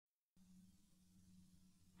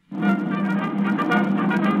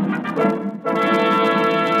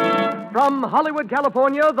From Hollywood,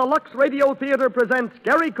 California, the Lux Radio Theater presents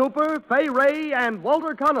Gary Cooper, Fay Wray, and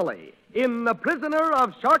Walter Connolly in The Prisoner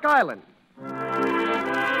of Shark Island.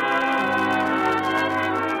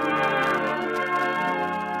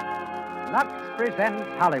 Lux presents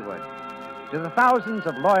Hollywood. To the thousands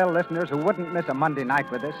of loyal listeners who wouldn't miss a Monday night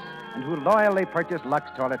with us and who loyally purchase Lux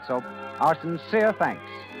toilet soap, our sincere thanks.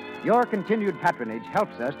 Your continued patronage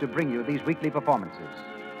helps us to bring you these weekly performances.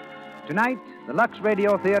 Tonight, the Lux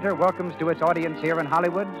Radio Theater welcomes to its audience here in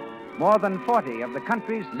Hollywood more than 40 of the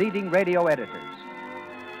country's leading radio editors.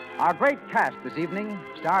 Our great cast this evening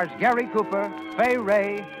stars Gary Cooper, Fay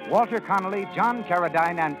Wray, Walter Connolly, John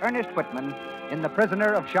Carradine, and Ernest Whitman in The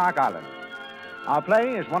Prisoner of Shark Island. Our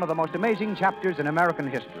play is one of the most amazing chapters in American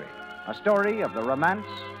history, a story of the romance,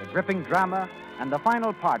 the gripping drama, and the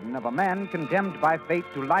final pardon of a man condemned by fate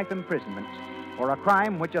to life imprisonment for a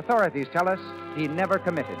crime which authorities tell us he never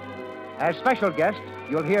committed. As special guest,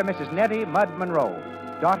 you'll hear Mrs. Nettie Mudd Monroe,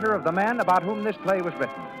 daughter of the man about whom this play was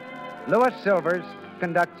written. Louis Silvers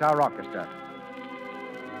conducts our orchestra.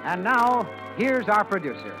 And now, here's our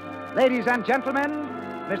producer. Ladies and gentlemen,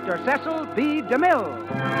 Mr. Cecil B. DeMille.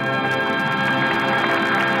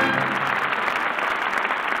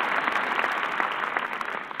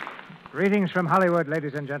 Greetings from Hollywood,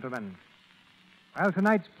 ladies and gentlemen. While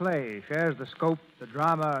tonight's play shares the scope, the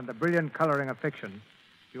drama, and the brilliant coloring of fiction,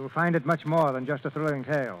 you will find it much more than just a thrilling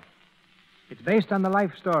tale. It's based on the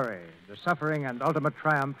life story, the suffering and ultimate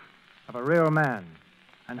triumph of a real man,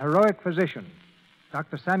 an heroic physician,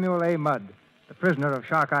 Dr. Samuel A. Mudd, the prisoner of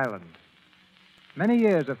Shark Island. Many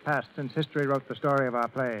years have passed since history wrote the story of our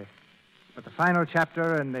play, but the final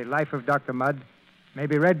chapter in the life of Dr. Mudd may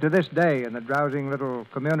be read to this day in the drowsing little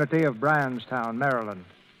community of Bryanstown, Maryland.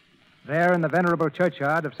 There, in the venerable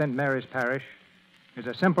churchyard of St. Mary's Parish, is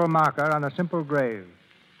a simple marker on a simple grave,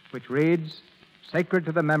 which reads, "Sacred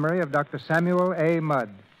to the memory of Dr. Samuel A. Mudd,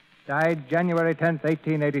 died January 10th,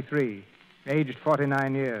 1883, aged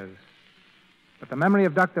 49 years." But the memory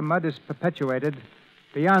of Dr. Mudd is perpetuated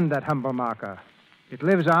beyond that humble marker. It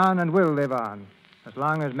lives on and will live on as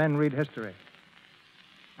long as men read history.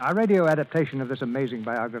 Our radio adaptation of this amazing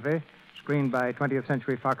biography, screened by 20th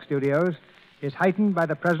Century Fox Studios, is heightened by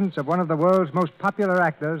the presence of one of the world's most popular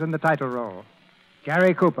actors in the title role,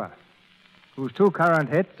 Gary Cooper, whose two current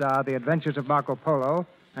hits are The Adventures of Marco Polo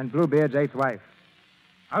and Bluebeard's Eighth Wife.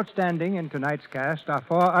 Outstanding in tonight's cast are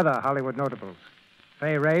four other Hollywood notables.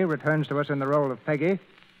 Fay Wray returns to us in the role of Peggy,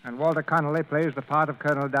 and Walter Connolly plays the part of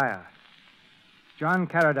Colonel Dyer. John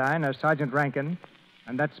Carradine as Sergeant Rankin,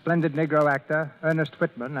 and that splendid Negro actor, Ernest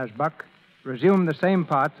Whitman, as Buck, resume the same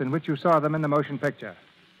parts in which you saw them in the motion picture.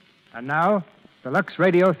 And now, the Lux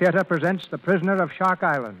Radio Theater presents The Prisoner of Shark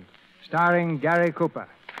Island, starring Gary Cooper.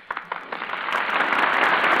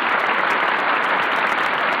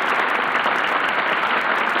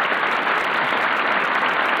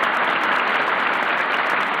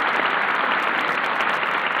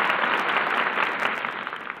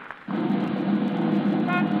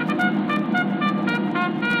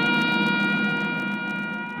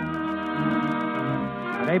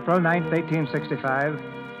 April 9th, 1865,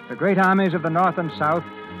 the great armies of the North and South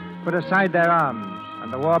put aside their arms,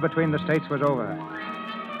 and the war between the states was over.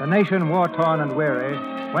 The nation, war-torn and weary,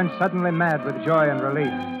 went suddenly mad with joy and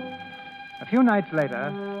relief. A few nights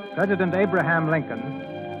later, President Abraham Lincoln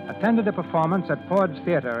attended a performance at Ford's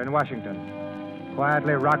Theater in Washington.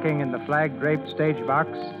 Quietly rocking in the flag-draped stage box,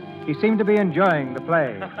 he seemed to be enjoying the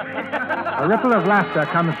play. A ripple of laughter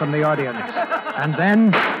comes from the audience, and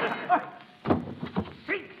then...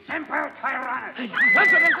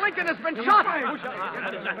 President Lincoln has been shot!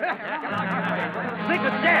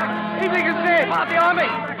 Lincoln's dead! Lincoln's dead! Out the army!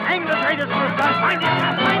 Hang the traitors for us! Find the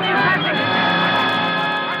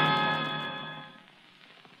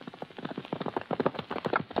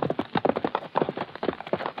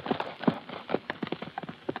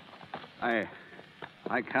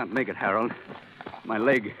I can't make it, Harold. My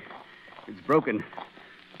leg, it's broken.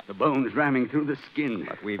 The bone's ramming through the skin.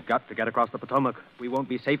 But we've got to get across the Potomac. We won't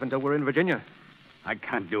be safe until we're in Virginia. I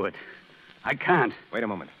can't do it. I can't. Wait a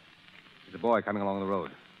moment. There's a boy coming along the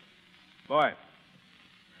road. Boy.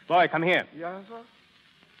 Boy, come here. Yes, sir?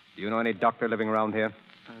 Do you know any doctor living around here?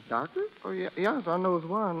 Doctor? Oh, yeah, yes, I knows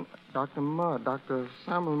one. Dr. Mudd, Dr.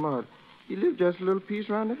 Samuel Mudd. He lives just a little piece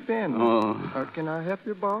around the bend. Oh. Can I help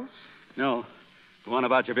you, boss? No. Go on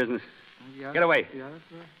about your business. Yes. Get away. Yes,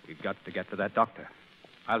 sir. We've got to get to that doctor.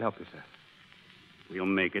 I'll help you, sir. We'll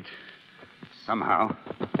make it. Somehow.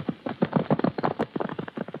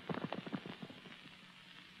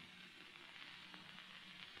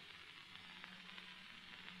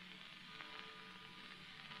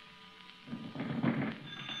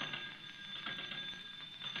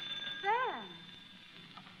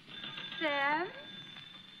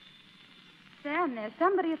 Sam, there's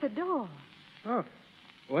somebody at the door. Oh,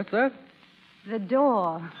 what's that? The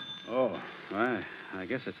door. Oh, I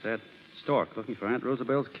guess it's that stork looking for Aunt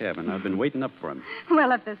Rosabelle's cabin. I've been waiting up for him.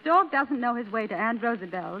 Well, if the stork doesn't know his way to Aunt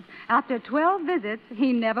Rosabelle's, after 12 visits,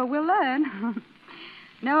 he never will learn.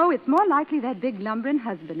 No, it's more likely that big lumbering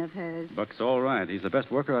husband of hers. Buck's all right. He's the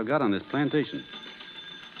best worker I've got on this plantation.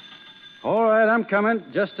 All right, I'm coming.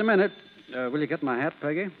 Just a minute. Will you get my hat,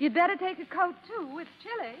 Peggy? You'd better take a coat, too. It's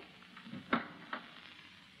chilly.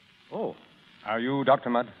 Oh, are you Dr.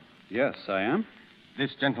 Mudd? Yes, I am.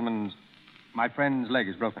 This gentleman's... My friend's leg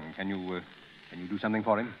is broken. Can you do something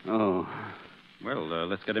for him? Oh. Well,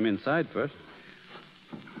 let's get him inside first.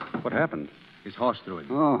 What happened? His horse threw him.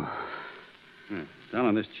 Oh. Yeah, down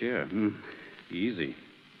on this chair. Easy.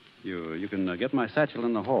 You can get my satchel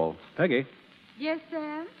in the hall. Peggy. Yes,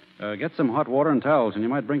 Sam? Get some hot water and towels, and you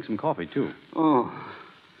might bring some coffee, too. Oh.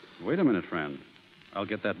 Wait a minute, friend. I'll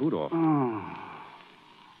get that boot off. Oh.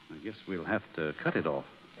 I guess we'll have to cut it off.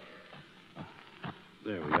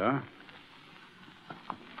 There we are.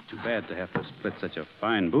 Too bad to have to split such a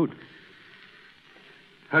fine boot.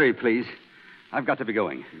 Hurry, please. I've got to be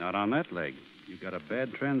going. Not on that leg. You've got a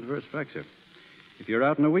bad transverse fracture. If you're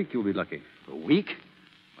out in a week, you'll be lucky. A week?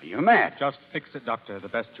 Well, you're mad. Just fix it, Doctor, the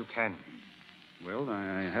best you can. Well,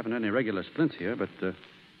 I haven't any regular splints here, but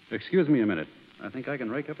excuse me a minute. I think I can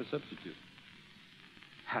rake up a substitute.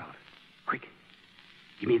 Harold, quick.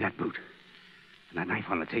 Give me that boot. And that knife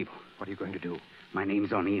on the table. What are you going to do? My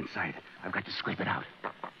name's on the inside. I've got to scrape it out.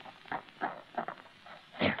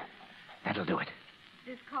 There. That'll do it.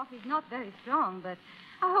 This coffee's not very strong, but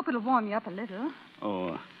I hope it'll warm you up a little.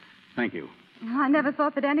 Oh, thank you. I never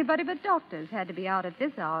thought that anybody but doctors had to be out at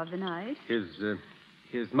this hour of the night.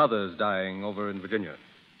 His mother's dying over in Virginia.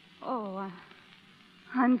 Oh,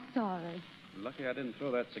 I'm sorry. Lucky I didn't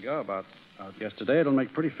throw that cigar out yesterday. It'll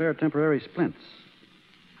make pretty fair temporary splints.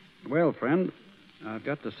 Well, friend, I've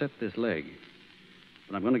got to set this leg.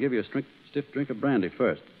 But I'm going to give you a stiff drink of brandy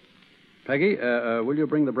first. Peggy, will you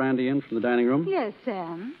bring the brandy in from the dining room? Yes,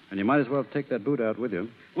 Sam. And you might as well take that boot out with you.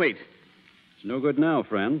 Wait. It's no good now,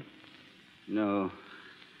 friend. No,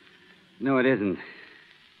 it isn't.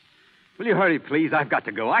 Will you hurry, please? I've got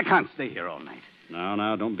to go. I can't stay here all night.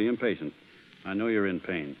 Now, don't be impatient. I know you're in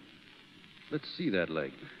pain. Let's see that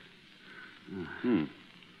leg.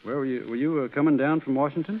 Where were you? Were you coming down from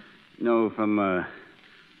Washington? No, from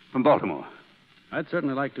Baltimore. I'd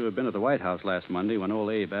certainly like to have been at the White House last Monday when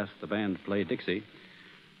old Abe asked the band to play Dixie.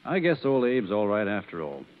 I guess old Abe's all right after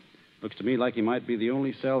all. Looks to me like he might be the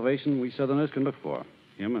only salvation we Southerners can look for.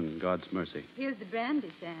 Him and God's mercy. Here's the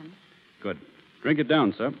brandy, Sam. Good. Drink it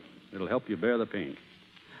down, sir. It'll help you bear the pain.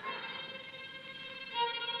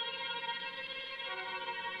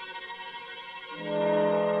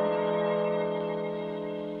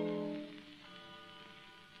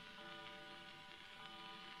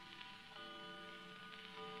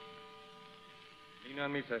 Lean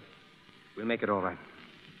on me, sir. We'll make it all right.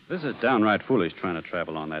 This is downright foolish trying to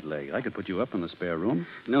travel on that leg. I could put you up in the spare room.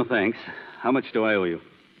 No, thanks. How much do I owe you?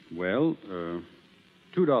 Well, $2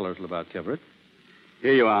 will about cover it.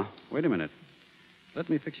 Here you are. Wait a minute. Let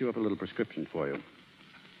me fix you up a little prescription for you.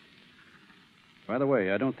 By the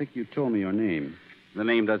way, I don't think you told me your name. The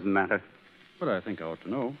name doesn't matter. But I think I ought to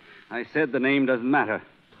know. I said the name doesn't matter.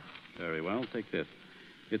 Very well. Take this.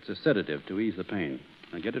 It's a sedative to ease the pain.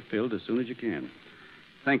 Now get it filled as soon as you can.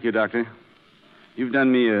 Thank you, Doctor. You've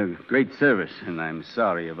done me a great service, and I'm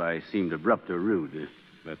sorry if I seemed abrupt or rude.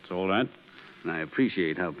 That's all right. And I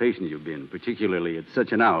appreciate how patient you've been, particularly at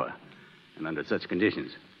such an hour and under such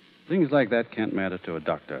conditions. Things like that can't matter to a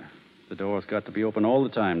doctor. The door's got to be open all the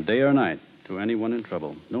time, day or night, to anyone in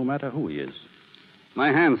trouble, no matter who he is.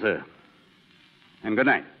 My hand, sir. And good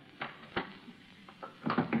night.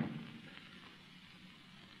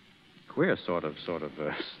 Queer sort of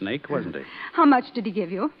snake, wasn't he? How much did he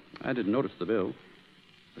give you? I didn't notice the bill.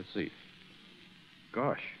 Let's see.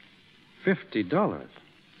 Gosh, $50.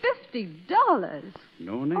 $50?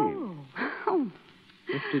 No name. Oh.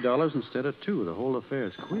 $50 instead of $2. The whole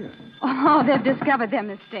affair's queer. Oh, they've discovered their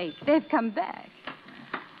mistake. They've come back.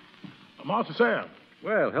 Master Sam.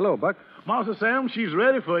 Well, hello, Buck. Master Sam, she's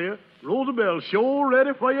ready for you. Roosevelt sure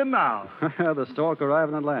ready for you now. The stork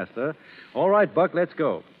arriving at last, huh? All right, Buck, let's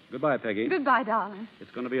go. Goodbye, Peggy. Goodbye, darling.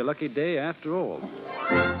 It's going to be a lucky day after all.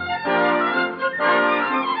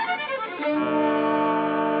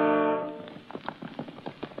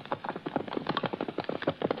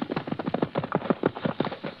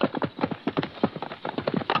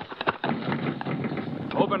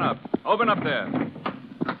 Open up there.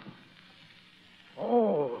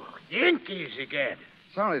 Oh, Yankees again.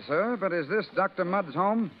 Sorry, sir, but is this Dr. Mudd's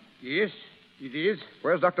home? Yes, It is?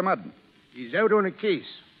 Where's Dr. Mudd? He's out on a case.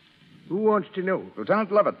 Who wants to know?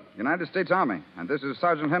 Lieutenant Lovett, United States Army. And this is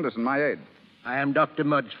Sergeant Henderson, my aide. I am Dr.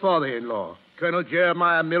 Mudd's father-in-law, Colonel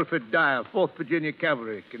Jeremiah Milford Dyer, 4th Virginia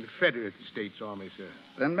Cavalry, Confederate States Army, sir.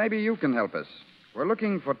 Then maybe you can help us. We're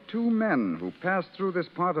looking for 2 men who passed through this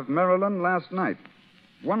part of Maryland last night.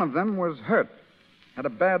 One of them was hurt, had a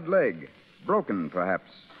bad leg, broken,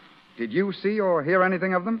 perhaps. Did you see or hear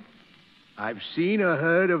anything of them? I've seen or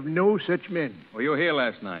heard of no such men. Were you here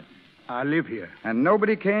last night? I live here. And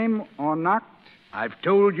nobody came or knocked? I've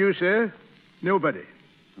told you, sir, nobody.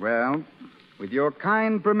 Well, with your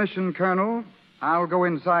kind permission, Colonel, I'll go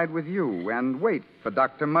inside with you and wait for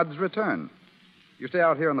Dr. Mudd's return. You stay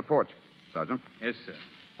out here on the porch, Sergeant. Yes, sir.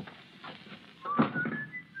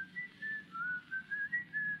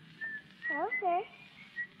 Hello, sir.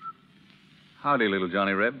 Howdy, little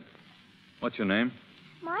Johnny Reb. What's your name?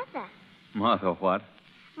 Martha. Martha what?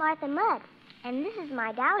 Martha Mudd. And this is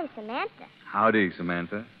my dolly, Samantha. Howdy,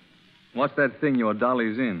 Samantha. What's that thing your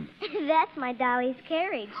dolly's in? That's my dolly's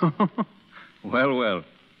carriage. Well, well.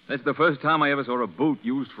 That's the first time I ever saw a boot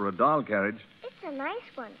used for a doll carriage. It's a nice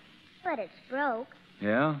one, but it's broke.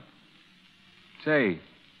 Yeah? Say,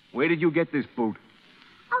 where did you get this boot?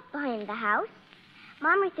 Out behind the house.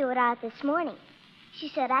 Mommy threw it out this morning. She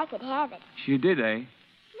said I could have it. She did, eh?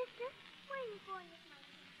 Mister, where are you going with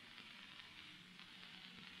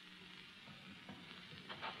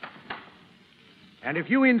my... And if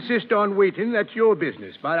you insist on waiting, that's your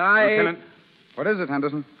business. But I... Lieutenant. What is it,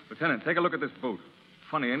 Henderson? Lieutenant, take a look at this boot.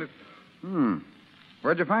 Funny, ain't it?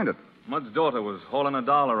 Where'd you find it? Mudd's daughter was hauling a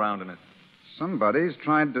doll around in it. Somebody's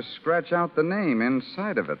tried to scratch out the name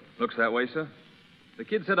inside of it. Looks that way, sir. The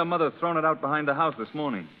kid said her mother thrown it out behind the house this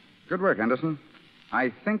morning. Good work, Henderson.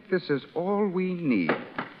 I think this is all we need.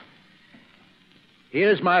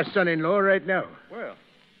 Here's my son-in-law right now. Well,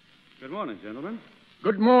 good morning, gentlemen.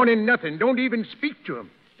 Good morning, nothing. Don't even speak to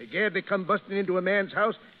him. They come busting into a man's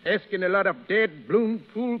house, asking a lot of dead, bloom,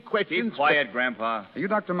 fool questions. Keep quiet, Grandpa. Are you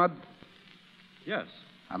Dr. Mudd? Yes.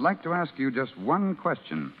 I'd like to ask you just one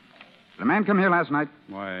question. Did a man come here last night?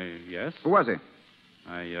 Why, yes. Who was he?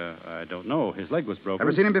 I don't know. His leg was broken.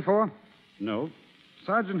 Ever seen him before? No.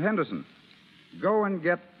 Sergeant Henderson, go and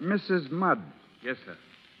get Mrs. Mudd. Yes,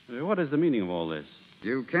 sir. What is the meaning of all this?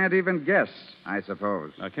 You can't even guess, I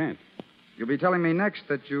suppose. I can't. You'll be telling me next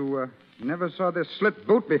that you never saw this slit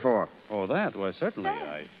boot before. Oh, that? Why, certainly.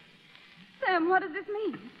 Sam, what does this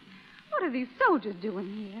mean? What are these soldiers doing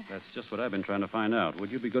here? That's just what I've been trying to find out.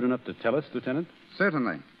 Would you be good enough to tell us, Lieutenant?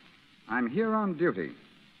 Certainly. I'm here on duty,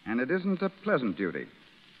 and it isn't a pleasant duty.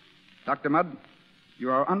 Dr. Mudd, you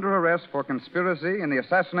are under arrest for conspiracy in the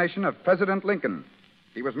assassination of President Lincoln.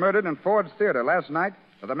 He was murdered in Ford's Theater last night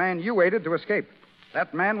by the man you aided to escape.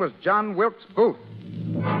 That man was John Wilkes Booth.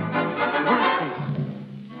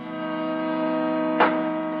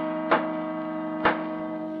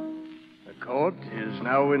 The court is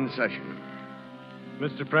now in session.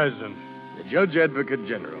 Mr. President, The Judge Advocate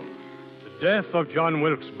General. the death of John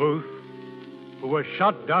Wilkes Booth, who was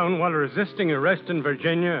shot down while resisting arrest in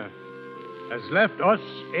Virginia, has left us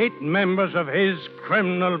 8 members of his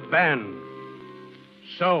criminal band.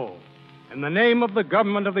 So, in the name of the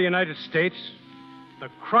government of the United States, the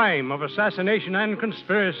crime of assassination and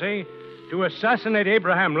conspiracy to assassinate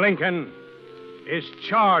Abraham Lincoln is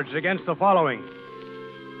charged against the following: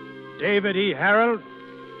 David E. Harold,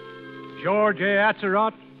 George A.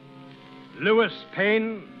 Atzerodt, Lewis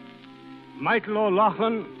Payne, Michael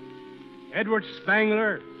O'Loughlin, Edward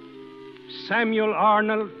Spangler, Samuel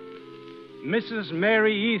Arnold, Mrs.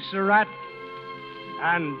 Mary E. Surratt,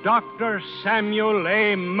 and Dr. Samuel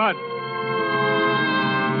A. Mudd.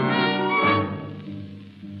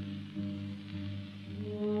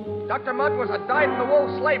 Dr. Mudd was a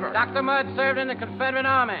dyed-in-the-wool slaver. Dr. Mudd served in the Confederate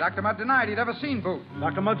Army. Dr. Mudd denied he'd ever seen Booth.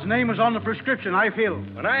 Dr. Mudd's name was on the prescription, I feel.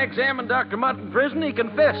 When I examined Dr. Mudd in prison, he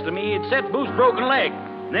confessed to me he'd set Booth's broken leg,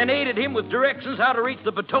 and then aided him with directions how to reach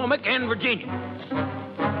the Potomac and Virginia.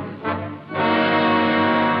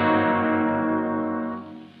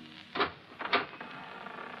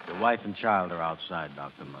 Your wife and child are outside,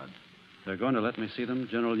 Dr. Mudd. They're going to let me see them,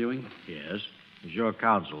 General Ewing? Yes. As your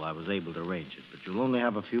counsel, I was able to arrange it, but you'll only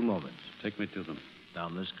have a few moments. Take me to them.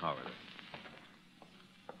 Down this corridor.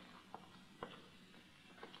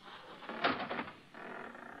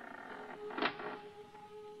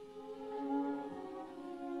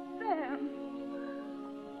 Sam.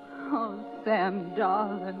 Oh, Sam,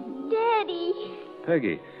 darling. Daddy.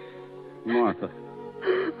 Peggy. Martha.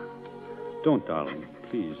 Don't, darling.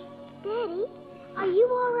 Please. Daddy, are you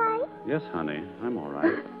all right? Yes, honey. I'm all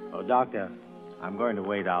right. Oh, Doctor, I'm going to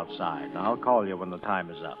wait outside. I'll call you when the time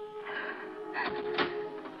is up.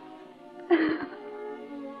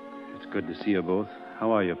 good to see you both.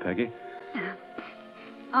 How are you, Peggy?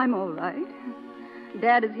 I'm all right.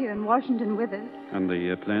 Dad is here in Washington with us. And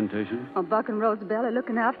the plantation? Oh, Buck and Rosabelle are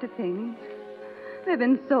looking after things. They've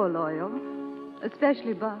been so loyal,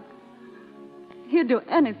 especially Buck. He'd do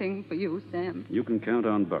anything for you, Sam. You can count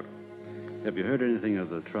on Buck. Have you heard anything of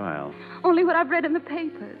the trial? Only what I've read in the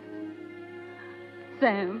papers.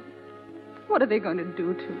 Sam, what are they going to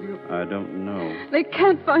do to you? I don't know. They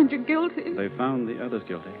can't find you guilty. They found the others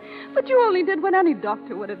guilty. But you only did what any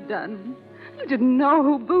doctor would have done. You didn't know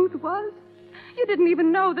who Booth was. You didn't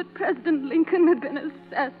even know that President Lincoln had been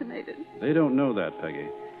assassinated. They don't know that, Peggy.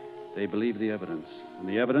 They believe the evidence, and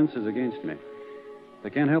the evidence is against me. They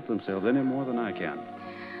can't help themselves any more than I can.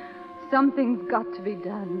 Something's got to be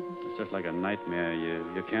done. It's just like a nightmare.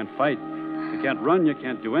 You can't fight. You can't run. You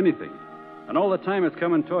can't do anything. And all the time it's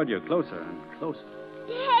coming toward you, closer and closer.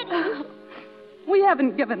 Daddy! We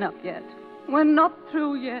haven't given up yet. We're not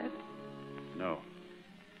through yet. No,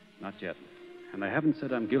 not yet. And I haven't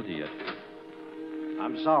said I'm guilty yet.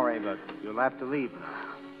 I'm sorry, but you'll have to leave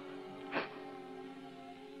now.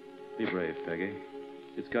 Be brave, Peggy.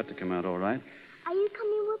 It's got to come out all right. Are you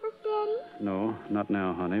coming with us, Daddy? No, not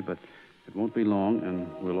now, honey, but it won't be long, and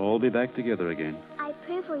we'll all be back together again. I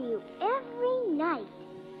pray for you every night.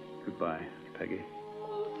 Goodbye, Peggy.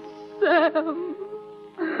 Sam.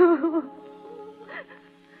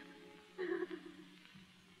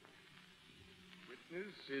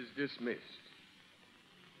 Witness is dismissed.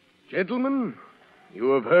 Gentlemen,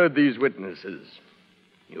 you have heard these witnesses.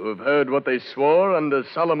 You have heard what they swore under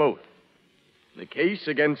solemn oath. The case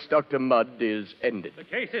against Dr. Mudd is ended. The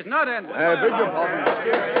case is not ended. I beg your pardon.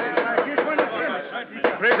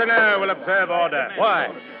 Prisoner will observe order. Why?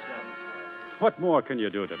 What more can you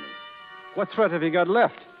do to me? What threat have you got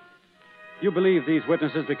left? You believe these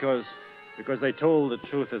witnesses because they told the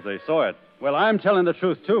truth as they saw it. Well, I'm telling the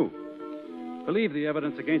truth, too. Believe the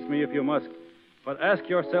evidence against me if you must. But ask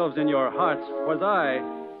yourselves in your hearts, was I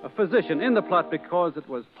a physician in the plot because it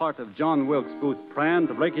was part of John Wilkes Booth's plan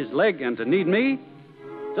to break his leg and to need me?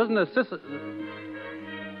 Does an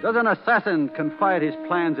assassin confide his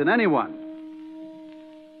plans in anyone?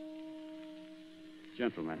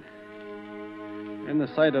 Gentlemen, in the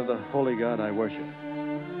sight of the holy God I worship,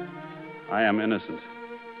 I am innocent.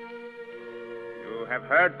 You have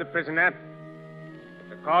heard the prisoner.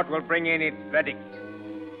 The court will bring in its verdict.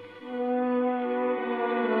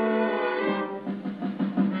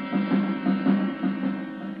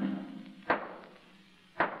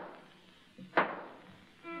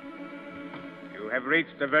 You have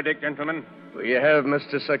reached the verdict, gentlemen. We have,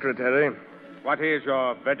 Mr. Secretary. What is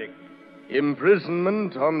your verdict?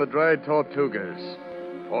 Imprisonment on the Dry Tortugas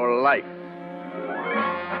for life.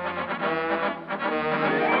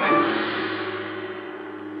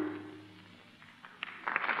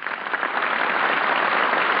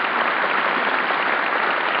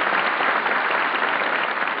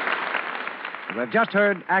 We have just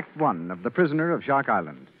heard Act One of The Prisoner of Shark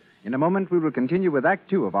Island. In a moment, we will continue with Act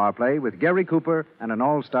Two of our play with Gary Cooper and an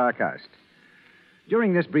all-star cast.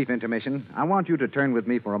 During this brief intermission, I want you to turn with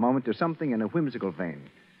me for a moment to something in a whimsical vein,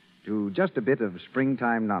 to just a bit of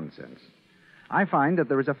springtime nonsense. I find that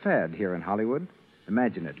there is a fad here in Hollywood.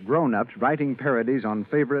 Imagine it, grown-ups writing parodies on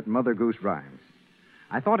favorite Mother Goose rhymes.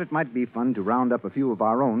 I thought it might be fun to round up a few of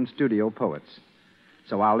our own studio poets.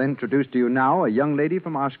 So I'll introduce to you now a young lady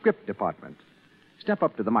from our script department. Step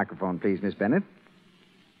up to the microphone, please, Miss Bennett.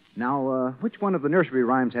 Now, which one of the nursery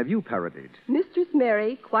rhymes have you parodied? Mistress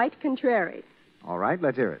Mary, quite contrary. All right,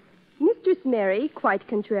 let's hear it. Mistress Mary, quite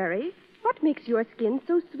contrary. What makes your skin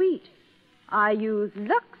so sweet? I use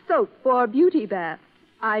Lux soap for beauty bath.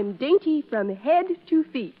 I'm dainty from head to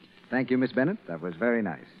feet. Thank you, Miss Bennett. That was very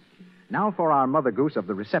nice. Now for our Mother Goose of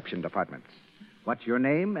the reception department. What's your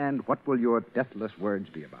name, and what will your deathless words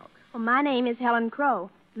be about? Well, my name is Helen Crow.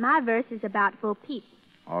 My verse is about Bo Peep.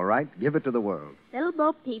 All right, give it to the world. Little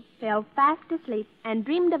Bo Peep fell fast asleep and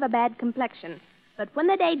dreamed of a bad complexion. But when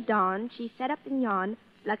the day dawned, she sat up and yawned.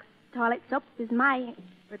 Lux toilet soap is my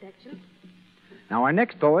protection. Now, our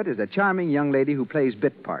next poet is a charming young lady who plays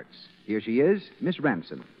bit parts. Here she is, Miss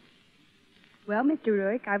Ransom. Well, Mr.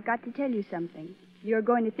 Ruick, I've got to tell you something. You're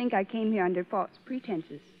going to think I came here under false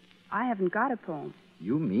pretenses. I haven't got a poem.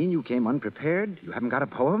 You mean you came unprepared? You haven't got a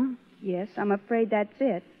poem? Yes, I'm afraid that's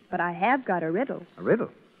it. But I have got a riddle. A riddle?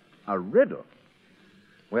 A riddle?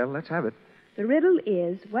 Well, let's have it. The riddle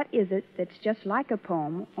is, what is it that's just like a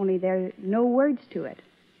poem, only there are no words to it?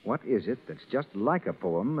 What is it that's just like a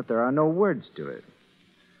poem, but there are no words to it?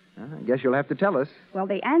 I guess you'll have to tell us. Well,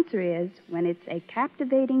 the answer is when it's a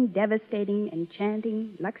captivating, devastating,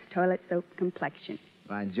 enchanting Lux toilet soap complexion.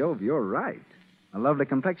 By Jove, you're right. A lovely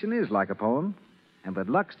complexion is like a poem. And with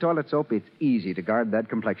Lux Toilet Soap, it's easy to guard that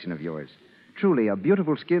complexion of yours. Truly, a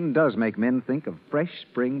beautiful skin does make men think of fresh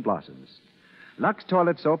spring blossoms. Lux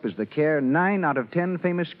Toilet Soap is the care 9 out of 10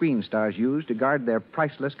 famous screen stars use to guard their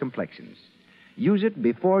priceless complexions. Use it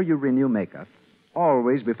before you renew makeup,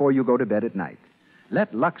 always before you go to bed at night.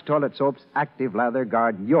 Let Lux Toilet Soap's active lather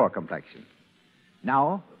guard your complexion.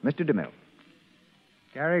 Now, Mr. DeMille.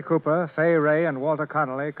 Gary Cooper, Fay Ray, and Walter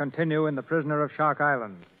Connolly continue in The Prisoner of Shark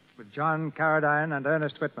Island with John Carradine and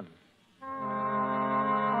Ernest Whitman.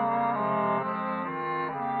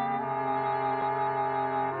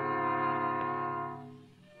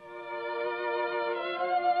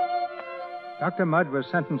 Dr. Mudd was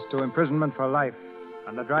sentenced to imprisonment for life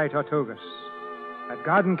on the Dry Tortugas. At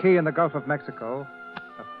Garden Key in the Gulf of Mexico,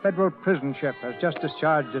 a federal prison ship has just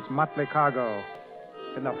discharged its motley cargo.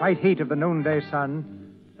 In the white heat of the noonday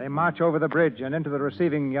sun, they march over the bridge and into the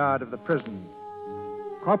receiving yard of the prison.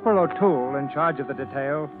 Corporal O'Toole, in charge of the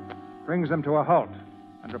detail, brings them to a halt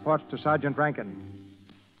and reports to Sergeant Rankin.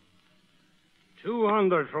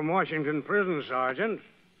 200 from Washington Prison, Sergeant.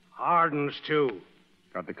 Hardens, too.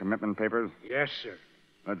 Got the commitment papers? Yes, sir.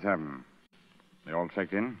 Let's have them. They all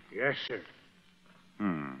checked in? Yes, sir.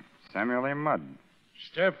 Samuel A. Mudd.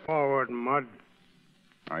 Step forward, Mudd.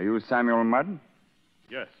 Are you Samuel Mudd?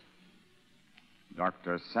 Yes.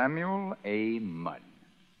 Dr. Samuel A. Mudd.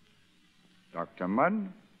 Dr. Mudd,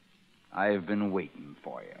 I've been waiting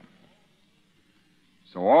for you.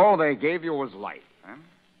 So all they gave you was life, huh?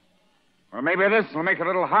 Well, maybe this will make it a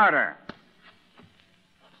little harder.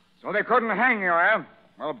 So they couldn't hang you, eh?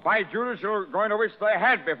 Well, by Judas, you're going to wish they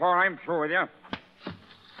had before I'm through with you.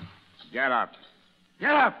 Get up.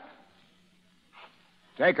 Get up!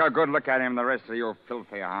 Take a good look at him, the rest of you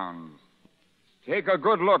filthy hounds. Take a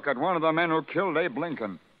good look at one of the men who killed Abe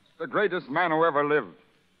Lincoln, the greatest man who ever lived.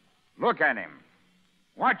 Look at him.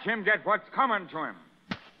 Watch him get what's coming to him.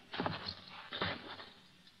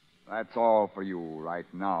 That's all for you right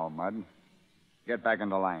now, Mudd. Get back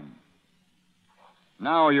into line.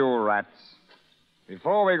 Now, you rats,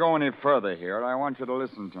 before we go any further here, I want you to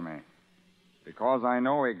listen to me. Because I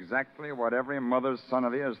know exactly what every mother's son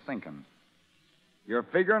of you is thinking. You're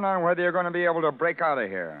figuring on whether you're going to be able to break out of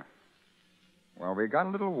here. Well, we got a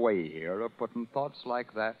little way here of putting thoughts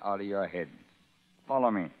like that out of your head. Follow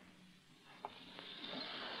me.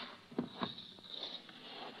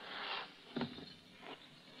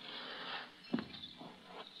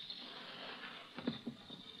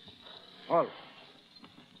 Well,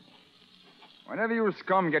 whenever you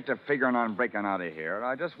scum get to figuring on breaking out of here,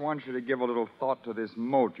 I just want you to give a little thought to this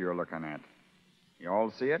moat you're looking at. You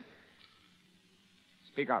all see it?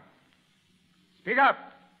 Speak up. Speak up!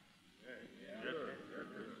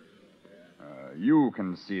 You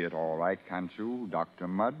can see it all right, can't you, Dr.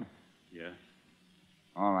 Mudd? Yeah.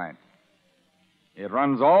 All right. It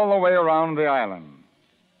runs all the way around the island.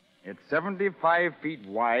 It's 75 feet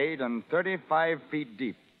wide and 35 feet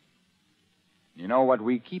deep. You know what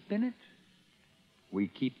we keep in it? We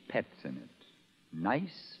keep pets in it.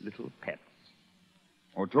 Nice little pets.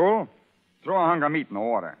 O'Toole, throw a hunk of meat in the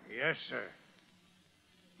water. Yes, sir.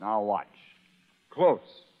 Now watch. Close.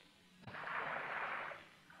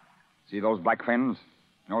 See those black fins?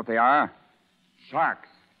 You know what they are? Sharks.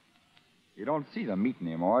 You don't see the meat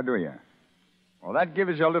anymore, do you? Well, that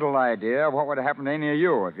gives you a little idea of what would happen to any of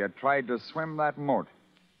you if you tried to swim that moat.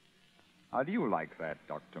 How do you like that,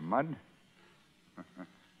 Dr. Mudd?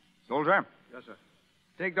 Soldier? Yes, sir.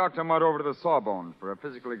 Take Dr. Mudd over to the Sawbones for a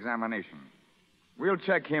physical examination. We'll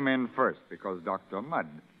check him in first because Dr. Mudd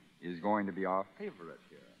is going to be our favorite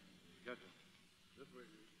here. Yes, sir. This way.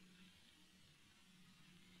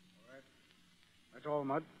 All right. That's all,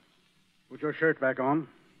 Mudd. Put your shirt back on.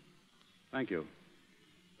 Thank you.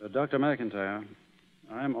 Dr. McIntyre,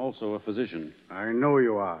 I'm also a physician. I know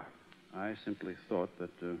you are. I simply thought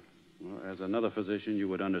that, as another physician, you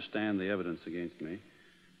would understand the evidence against me,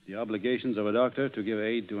 the obligations of a doctor to give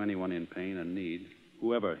aid to anyone in pain and need,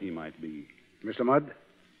 whoever he might be. Mr. Mudd,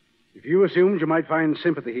 if you assumed you might find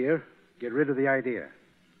sympathy here, get rid of the idea.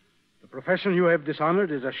 The profession you have dishonored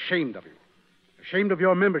is ashamed of you, ashamed of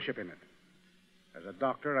your membership in it. As a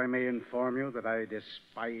doctor, I may inform you that I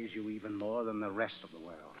despise you even more than the rest of the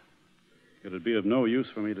world. It would be of no use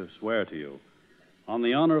for me to swear to you, on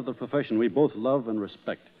the honor of the profession we both love and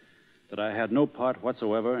respect, that I had no part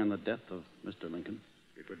whatsoever in the death of Mr. Lincoln.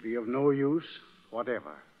 It would be of no use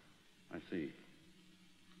whatever. I see.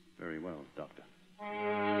 Very well, Doctor.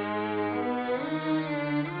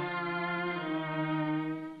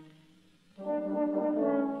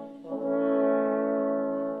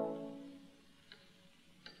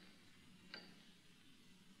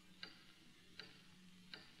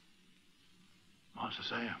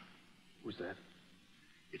 Master Sam. Who's that?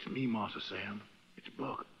 It's me, Master Sam. It's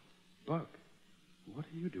Buck. Buck, what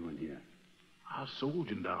are you doing here? I was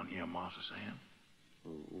soldiering down here, Master Sam.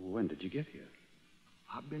 When did you get here?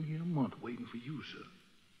 I've been here a month waiting for you,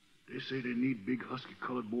 sir. They say they need big,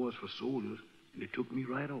 husky-colored boys for soldiers, and they took me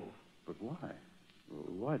right off. But why?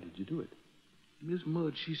 Why did you do it? Miss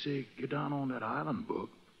Mudd, she said, get down on that island, Buck.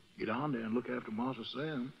 Get down there and look after Master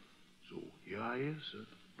Sam. So here I is, sir.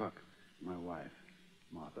 Buck, my wife,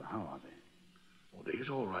 Martha, how are they? Oh, they's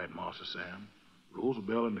all right, Master Sam.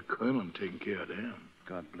 Roosevelt and the Colonel are taking care of them.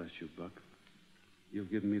 God bless you, Buck.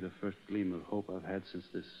 You've given me the first gleam of hope I've had since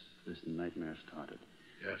this nightmare started.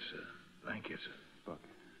 Yes, sir. Thank you, sir. Buck,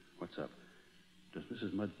 what's up? Does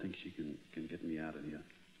Mrs. Mudd think she can get me out of here?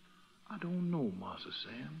 I don't know, Master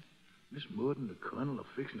Sam. Miss Mudd and the Colonel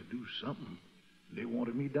are fixing to do something. They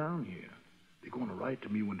wanted me down here. They're going to write to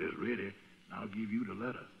me when they're ready, and I'll give you the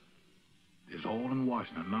letter. It's all in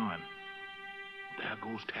Washington now. There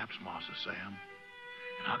goes Taps, Master Sam.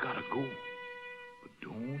 And I gotta go. But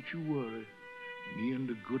don't you worry. Me and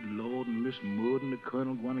the good Lord and Miss Mudd and the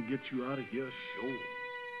Colonel going to get you out of here, sure.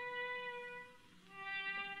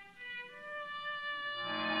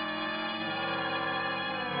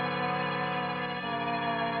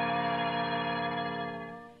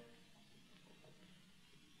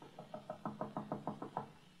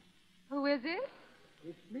 Who is it?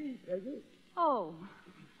 It's me, Peggy. Oh,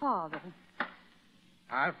 Father.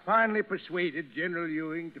 I've finally persuaded General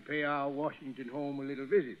Ewing to pay our Washington home a little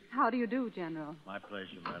visit. How do you do, General? My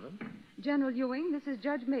pleasure, madam. General Ewing, this is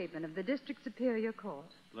Judge Maben of the District Superior Court.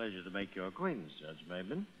 Pleasure to make your acquaintance, Judge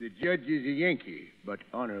Maben. The judge is a Yankee, but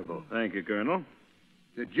honorable. Thank you, Colonel.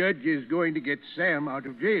 The judge is going to get Sam out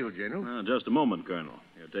of jail, General. Just a moment, Colonel.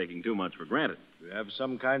 You're taking too much for granted. Do you have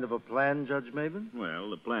some kind of a plan, Judge Maben? Well,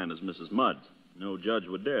 the plan is Mrs. Mudd's. No judge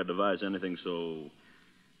would dare devise anything so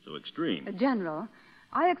extreme. General,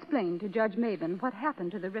 I explained to Judge Maben what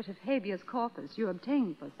happened to the writ of habeas corpus you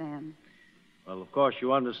obtained for Sam. Well, of course,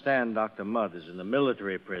 you understand Dr. Mudd is in a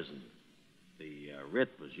military prison. The writ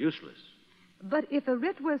was useless. But if a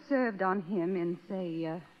writ were served on him in,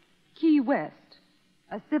 say, Key West,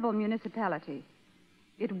 a civil municipality,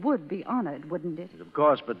 it would be honored, wouldn't it? Of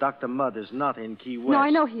course, but Dr. Mudd is not in Key West. No, I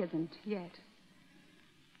know he isn't yet.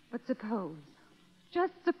 But suppose,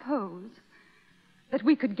 just suppose, that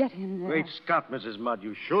we could get him there. Great Scott, Mrs. Mudd,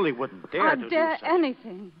 you surely wouldn't dare I'd to dare do such.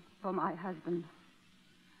 anything for my husband.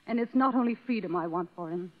 And it's not only freedom I want for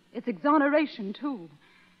him. It's exoneration, too.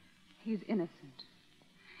 He's innocent.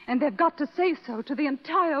 And they've got to say so to the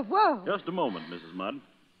entire world. Just a moment, Mrs. Mudd.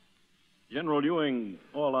 General Ewing,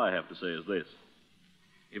 all I have to say is this.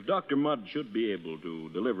 If Dr. Mudd should be able to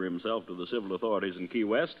deliver himself to the civil authorities in Key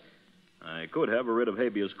West, I could have a writ of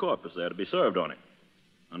habeas corpus there to be served on him.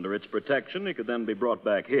 Under its protection, he could then be brought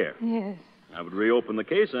back here. Yes. I would reopen the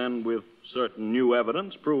case and, with certain new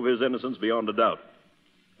evidence, prove his innocence beyond a doubt.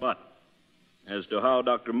 But as to how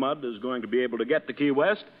Dr. Mudd is going to be able to get to Key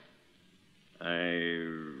West,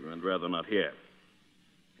 I'd rather not hear.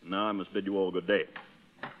 Now I must bid you all good day.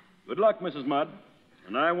 Good luck, Mrs. Mudd.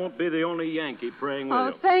 And I won't be the only Yankee praying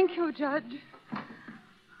with you. Thank you, Judge.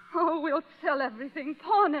 Oh, we'll sell everything,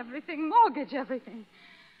 pawn everything, mortgage everything.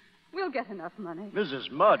 We'll get enough money. Mrs.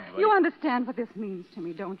 Mudd. You understand what this means to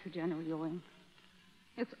me, don't you, General Ewing?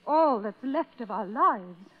 It's all that's left of our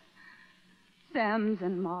lives. Sam's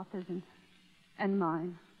and Martha's and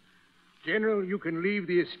mine. General, you can leave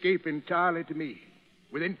the escape entirely to me.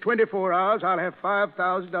 Within 24 hours, I'll have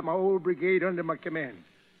 5,000 of my old brigade under my command.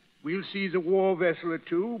 We'll seize a war vessel or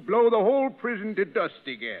two, blow the whole prison to dust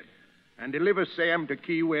again, and deliver Sam to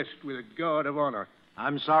Key West with a guard of honor.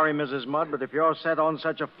 I'm sorry, Mrs. Mudd, but if you're set on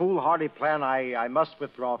such a foolhardy plan, I must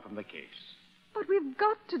withdraw from the case. But we've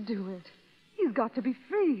got to do it. He's got to be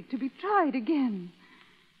free, to be tried again.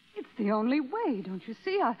 It's the only way, don't you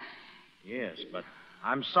see? Yes, but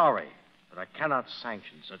I'm sorry, but I cannot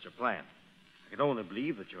sanction such a plan. I can only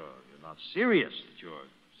believe that you're not serious, that you're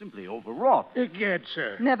simply overwrought. Egad,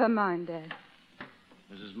 sir. Never mind, Dad.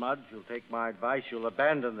 Mrs. Mudd, if you'll take my advice, you'll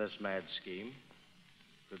abandon this mad scheme.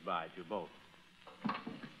 Goodbye to you both.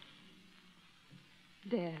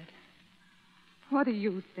 Dad, what do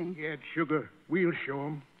you think? Egad, sugar, we'll show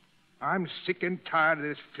 'em. I'm sick and tired of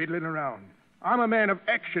this fiddling around. I'm a man of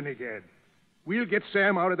action, egad. We'll get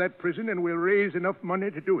Sam out of that prison, and we'll raise enough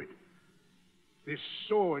money to do it. This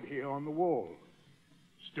sword here on the wall.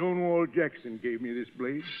 Stonewall Jackson gave me this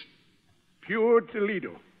blade. Pure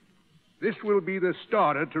Toledo. This will be the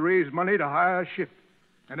starter to raise money to hire a ship.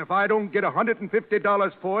 And if I don't get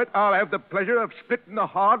 $150 for it, I'll have the pleasure of splitting the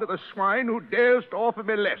heart of the swine who dares to offer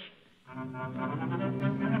me less.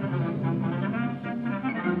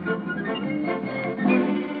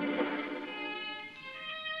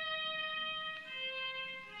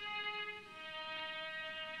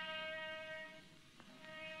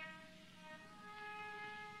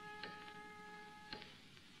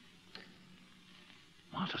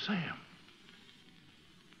 Master Sam.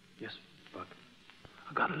 Yes, Buck.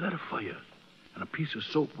 I got a letter for you and a piece of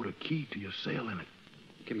soap with a key to your cell in it.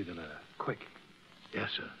 Give me the letter. Quick. Yes,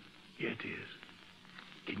 sir. Here it is.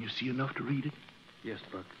 Can you see enough to read it? Yes,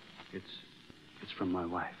 Buck. It's from my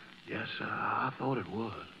wife. Yes, sir. I thought it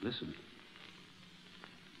was. Listen.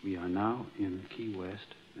 We are now in Key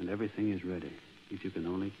West, and everything is ready, if you can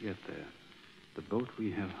only get there. The boat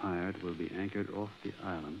we have hired will be anchored off the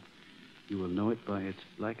island. You will know it by its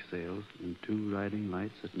black sails and 2 riding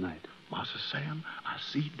lights at night. Master Sam, I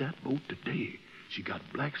see that boat today. She got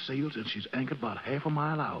black sails and she's anchored about half a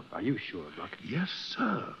mile out. Are you sure, Buck? Yes,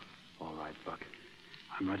 sir. All right, Buck.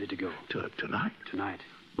 I'm ready to go. Tonight? Tonight.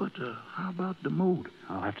 But how about the moat?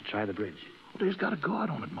 I'll have to try the bridge. Well, there's got a guard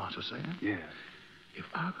on it, Master Sam. Yes. If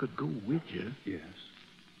I could go with you... Yes.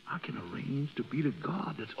 I can arrange to be the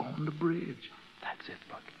guard that's on the bridge. That's it,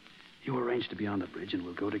 Buck. You arrange to be on the bridge and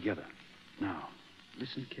we'll go together. Now,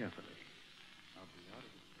 listen carefully. I'll be out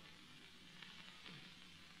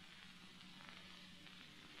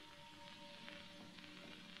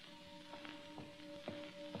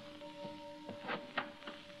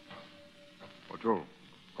of O'Toole.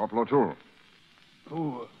 Corporal O'Toole.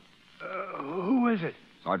 Who is it?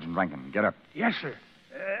 Sergeant Rankin, get up. Yes, sir.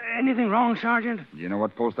 Anything wrong, Sergeant? Do you know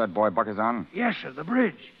what post that boy Buck is on? Yes, sir, the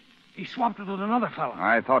bridge. He swapped it with another fellow.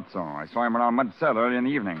 I thought so. I saw him around Mudd's cell early in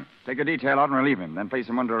the evening. Take a detail out and relieve him, then place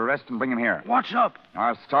him under arrest and bring him here. What's up?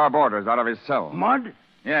 Our starboarder's out of his cell. Mudd?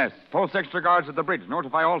 Yes. Post extra guards at the bridge.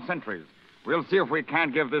 Notify all sentries. We'll see if we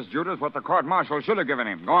can't give this Judas what the court-martial should have given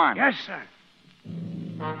him. Go on. Yes, sir.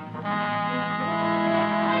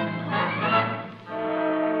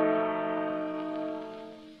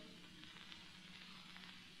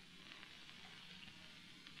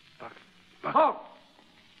 Buck. Halt!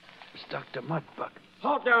 It's Dr. Mudd, Buck.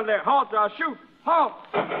 Halt down there. Halt, or I'll shoot. Halt!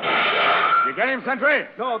 You get him, sentry?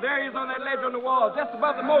 No, there he is on that ledge on the wall, just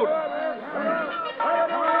above the moat. Hurry,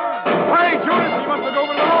 Judas! He must have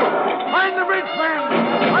over the moat. Find the bridge, man!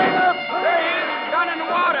 Find him! There he is, down in the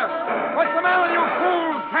water. What's the matter, you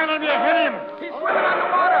fools? Can't you hit him? He's swimming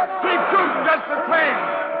underwater. Keep shooting just the same.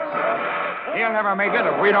 He'll never make it.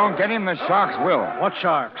 If we don't get him, the sharks will. What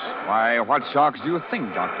sharks? Why, what sharks do you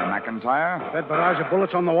think, Dr. McIntyre? That barrage of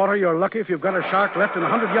bullets on the water, you're lucky if you've got a shark left in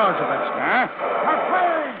 100 yards of that stuff.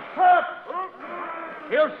 Huh?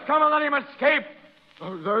 He'll scum and let him escape.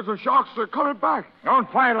 There's the sharks. They're coming back.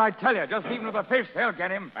 Don't fire, I tell you. Just leave him to the fish. They'll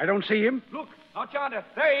get him. I don't see him. Look, out yonder.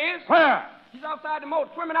 There he is. Where? He's outside the moat,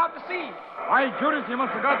 swimming out to sea. Why, Judas, he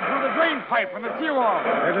must have gotten through the drain pipe from the seawall.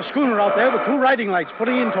 There's a schooner out there with 2 riding lights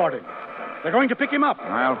putting in toward him. They're going to pick him up.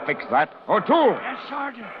 I'll fix that. O'Toole. Yes,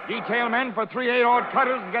 Sergeant. Detail men for 3 8-odd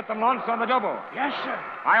cutters and get them launched on the double. Yes, sir.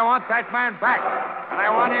 I want that man back. And I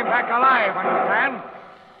want him back alive, understand?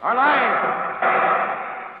 Alive.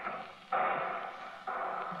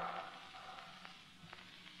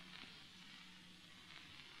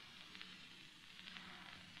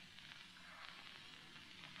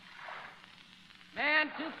 Man,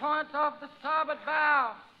 2 points off the starboard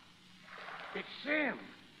bow. It's Sam.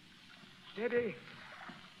 Steady.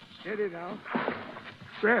 Steady now.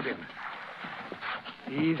 Grab him.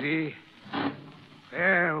 Easy.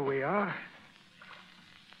 There we are.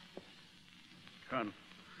 Colonel.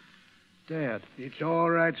 Dad. It's all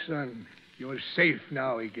right, son. You're safe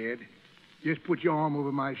now, egad. Just put your arm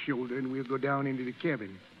over my shoulder and we'll go down into the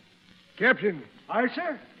cabin. Captain. Aye,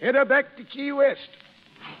 sir. Head her back to Key West.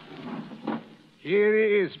 Here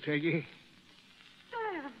he is, Peggy.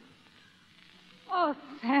 Sam. Oh,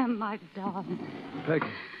 Sam, my darling. Peg,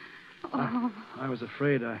 Oh, I was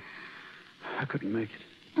afraid I couldn't make it.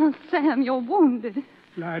 oh, Sam, you're wounded.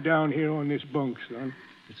 Lie down here on this bunk, son.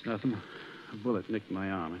 It's nothing. A bullet nicked my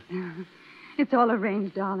arm. It's all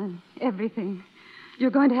arranged, darling. Everything.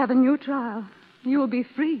 You're going to have a new trial. You'll be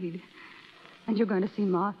freed. And you're going to see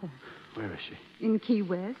Martha. Where is she? In Key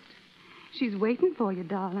West. She's waiting for you,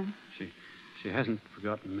 darling. She hasn't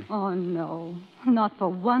forgotten me. Oh, no. Not for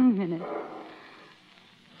 1 minute.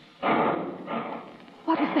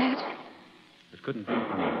 What was that? It couldn't be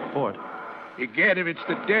from the fort. Egad, if it's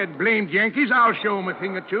the dead blamed Yankees, I'll show 'em a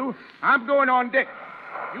thing or two. I'm going on deck.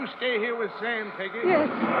 You stay here with Sam, Peggy. Yes.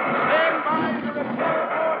 Stand by to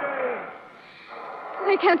report orders.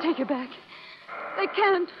 They can't take you back. They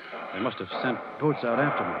can't. They must have sent boats out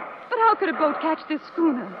after me. But how could a boat catch this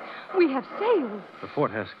schooner? We have sails. The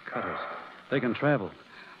fort has cutters. They can travel.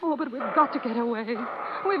 Oh, but we've got to get away.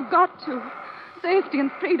 We've got to. Safety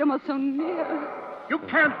and freedom are so near. You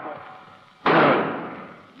can't.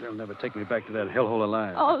 They'll never take me back to that hellhole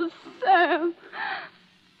alive. Oh, Sam.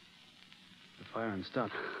 The firing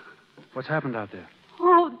stopped. What's happened out there?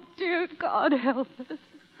 Oh, dear Dear God, help us.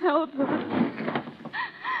 Help us.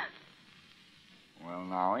 Well,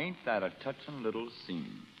 now, ain't that a touching little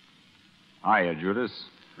scene? Hiya, Judas.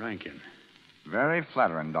 Rankin. Very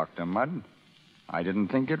flattering, Dr. Mudd. I didn't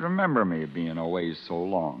think you'd remember me being away so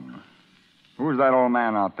long. Who's that old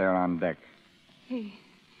man out there on deck?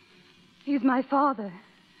 He's my father.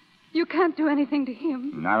 You can't do anything to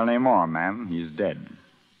him. Not anymore, ma'am. He's dead.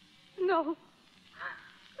 No.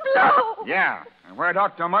 No! Yeah, and where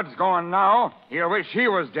Dr. Mudd's going now, he'll wish he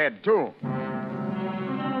was dead, too.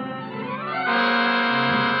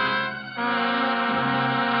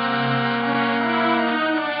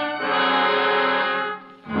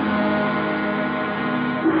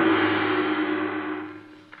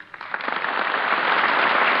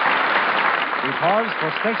 We pause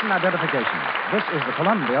for station identification. This is the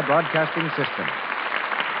Columbia Broadcasting System.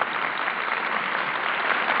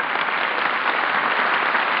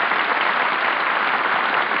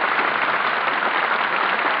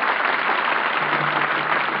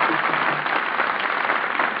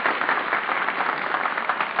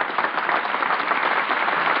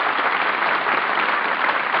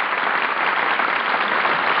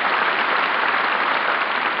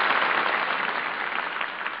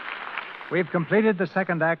 We've completed the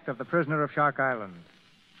second act of The Prisoner of Shark Island.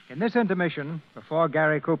 In this intermission, before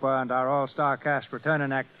Gary Cooper and our all-star cast return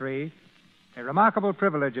in Act 3, a remarkable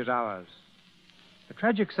privilege is ours. The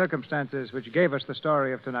tragic circumstances which gave us the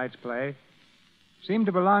story of tonight's play seem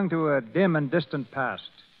to belong to a dim and distant past.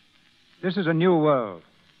 This is a new world,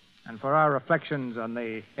 and for our reflections on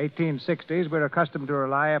the 1860s, we're accustomed to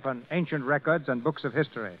rely upon ancient records and books of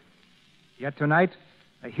history. Yet tonight,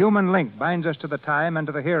 a human link binds us to the time and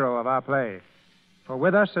to the hero of our play. For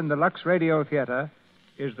with us in the Lux Radio Theater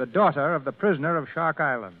is the daughter of the prisoner of Shark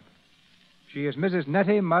Island. She is Mrs.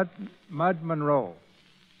 Nettie Mudd Monroe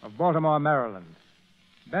of Baltimore, Maryland.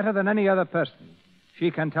 Better than any other person,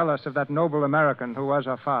 she can tell us of that noble American who was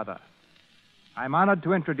her father. I'm honored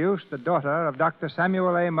to introduce the daughter of Dr.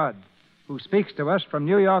 Samuel A. Mudd, who speaks to us from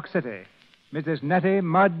New York City, Mrs. Nettie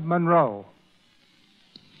Mudd Monroe.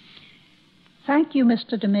 Thank you,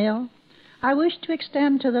 Mr. DeMille. I wish to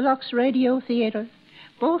extend to the Lux Radio Theater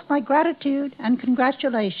both my gratitude and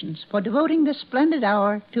congratulations for devoting this splendid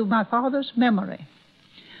hour to my father's memory.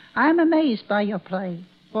 I am amazed by your play,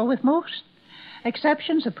 for with most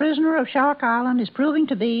exceptions, The Prisoner of Shark Island is proving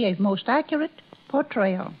to be a most accurate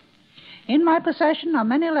portrayal. In my possession are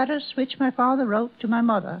many letters which my father wrote to my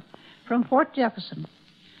mother from Fort Jefferson.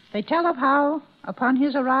 They tell of how, upon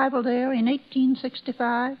his arrival there in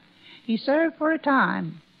 1865, he served for a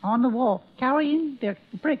time on the wharf, carrying the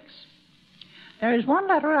bricks. There is one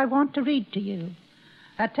letter I want to read to you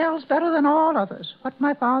that tells better than all others what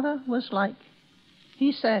my father was like.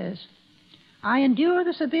 He says, I endure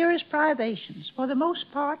the severest privations, for the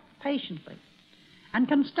most part patiently, and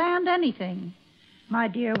can stand anything, my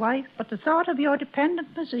dear wife, but the thought of your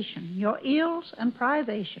dependent position, your ills and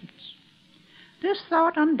privations. This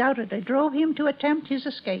thought undoubtedly drove him to attempt his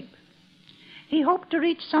escape. He hoped to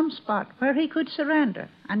reach some spot where he could surrender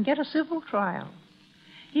and get a civil trial.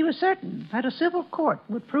 He was certain that a civil court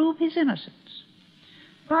would prove his innocence.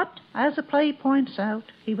 But, as the play points out,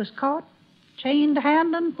 he was caught, chained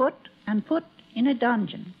hand and put in a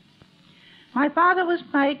dungeon. My father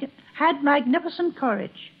had magnificent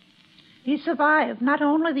courage. He survived not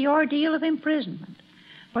only the ordeal of imprisonment,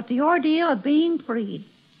 but the ordeal of being freed.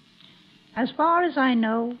 As far as I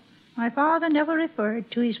know, my father never referred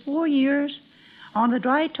to his 4 years on the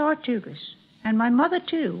Dry Tortugas, and my mother,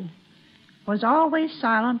 too, was always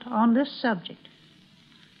silent on this subject.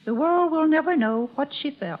 The world will never know what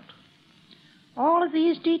she felt. All of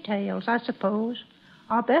these details, I suppose,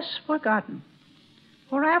 are best forgotten.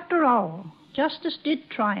 For after all, justice did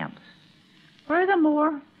triumph.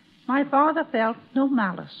 Furthermore, my father felt no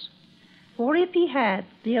malice. For if he had,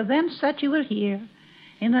 the events that you will hear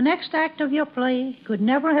in the next act of your play could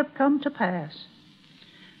never have come to pass.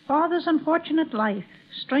 Father's unfortunate life,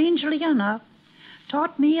 strangely enough,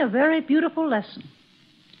 taught me a very beautiful lesson.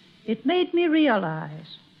 It made me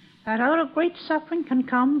realize that out of great suffering can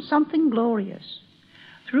come something glorious.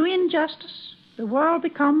 Through injustice, the world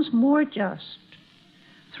becomes more just.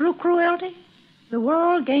 Through cruelty, the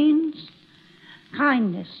world gains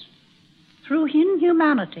kindness. Through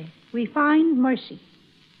inhumanity, we find mercy.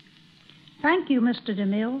 Thank you, Mr.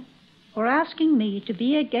 DeMille, for asking me to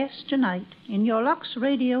be a guest tonight in your Lux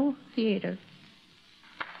Radio Theater.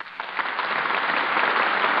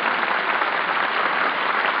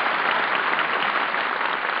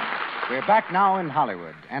 We're back now in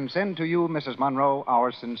Hollywood and send to you, Mrs. Monroe,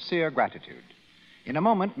 our sincere gratitude. In a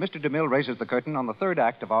moment, Mr. DeMille raises the curtain on the third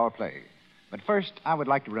act of our play. But first, I would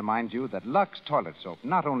like to remind you that Lux Toilet Soap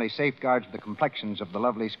not only safeguards the complexions of the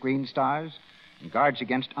lovely screen stars and guards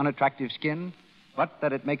against unattractive skin, but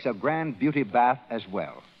that it makes a grand beauty bath as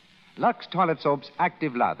well. Lux Toilet Soap's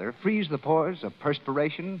active lather frees the pores of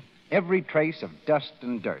perspiration, every trace of dust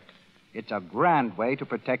and dirt. It's a grand way to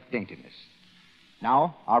protect daintiness.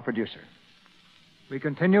 Now, our producer. We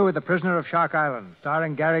continue with The Prisoner of Shark Island,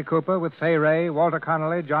 starring Gary Cooper with Fay Ray, Walter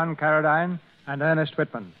Connolly, John Carradine, and Ernest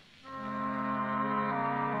Whitman.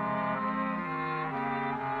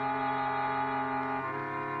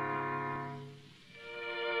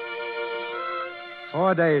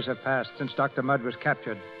 Four days have passed since Dr. Mudd was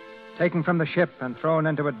captured, taken from the ship and thrown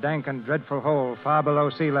into a dank and dreadful hole far below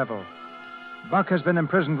sea level. Buck has been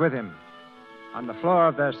imprisoned with him. On the floor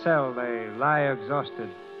of their cell, they lie exhausted.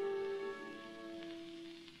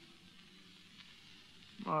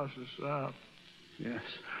 Master Sam. Yes.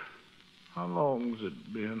 How long's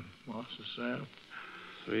it been, Master Sam?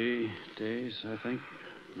 3 days, I think.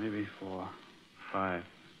 Maybe 4, 5.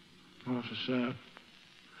 Master Sam,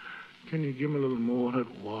 can you give me a little more of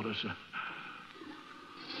that water, sir?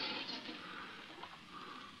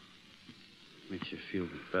 Makes you feel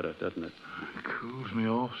better, doesn't it? It cools me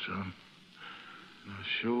off, son. And I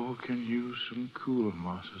sure can use some cooling,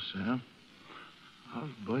 Master Sam. I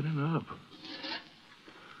was burning up.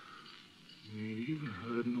 Ain't even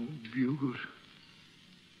heard no bugles.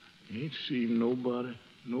 Ain't seen nobody,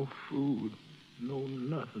 no food, no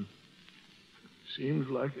nothing. Seems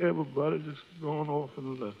like everybody just gone off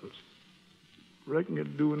and left us. Reckon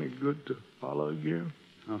it'd do any good to holler again?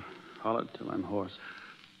 I'll holler till I'm hoarse.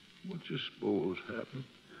 What you suppose happened?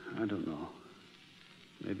 I don't know.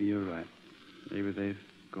 Maybe you're right. Maybe they've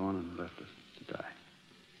gone and left us to die.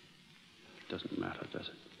 It doesn't matter, does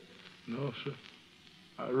it? No, sir.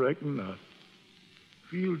 I reckon not.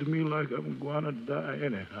 Feel to me like I'm going to die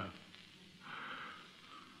anyhow.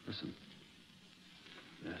 Listen.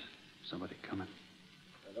 There's somebody coming.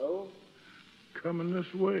 Hello? Coming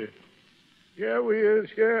this way. Here we is,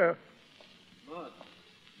 here. Mudd.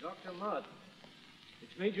 Dr. Mudd.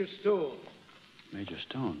 It's Major Stone. Major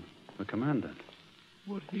Stone, the commandant.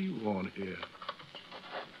 What he want here?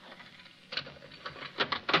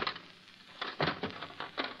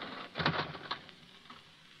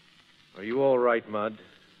 Are you all right, Mudd?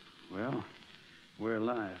 Well, we're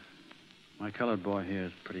alive. My colored boy here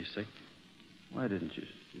is pretty sick. Why didn't you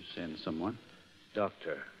send someone?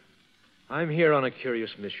 Doctor, I'm here on a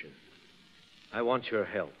curious mission. I want your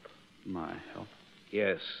help. My help?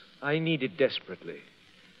 Yes, I need it desperately.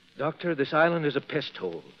 Doctor, this island is a pest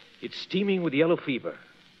hole. It's steaming with yellow fever.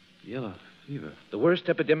 Yellow fever? The worst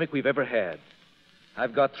epidemic we've ever had.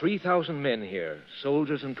 I've got 3,000 men here,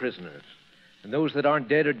 soldiers and prisoners. And those that aren't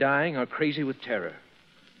dead or dying are crazy with terror.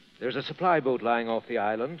 There's a supply boat lying off the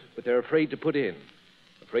island, but they're afraid to put in.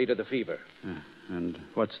 Afraid of the fever. And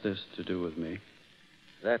what's this to do with me?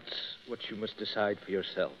 That's what you must decide for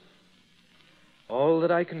yourself. All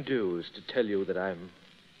that I can do is to tell you that I'm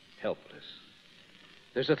helpless.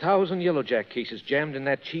 There's 1,000 yellowjack cases jammed in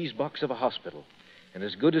that cheese box of a hospital, and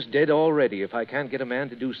as good as dead already if I can't get a man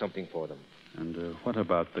to do something for them. And what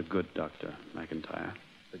about the good Dr. McIntyre?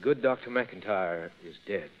 The good Dr. McIntyre is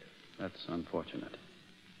dead. That's unfortunate.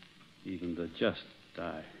 Even the just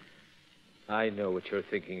die. I know what you're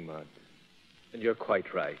thinking, Mudd. And you're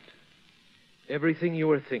quite right. Everything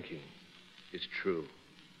you are thinking is true.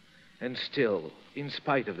 And still, in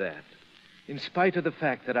spite of that, in spite of the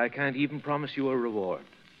fact that I can't even promise you a reward,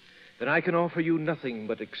 that I can offer you nothing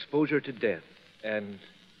but exposure to death and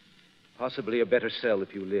possibly a better cell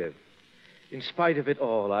if you live, in spite of it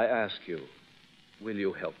all, I ask you, will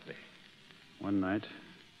you help me? One night,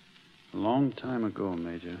 a long time ago,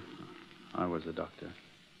 Major, I was a doctor.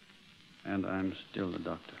 And I'm still a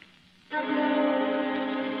doctor.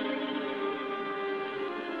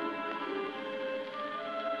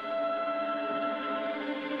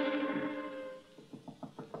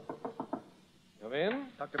 Come in.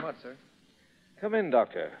 Dr. Mudd, sir. Come in,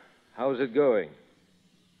 Doctor. How's it going?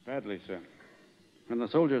 Badly, sir. When the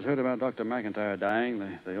soldiers heard about Dr. McIntyre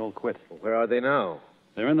dying, they all quit. Well, where are they now?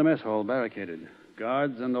 They're in the mess hall, barricaded.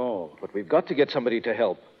 Guards and all. But we've got to get somebody to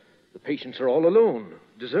help. The patients are all alone,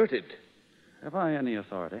 deserted. Have I any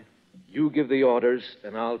authority? You give the orders,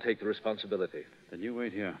 and I'll take the responsibility. Then you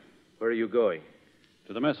wait here. Where are you going?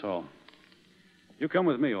 To the mess hall. You come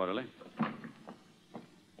with me, orderly.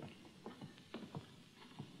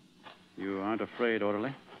 You aren't afraid,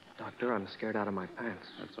 orderly? Doctor, I'm scared out of my pants.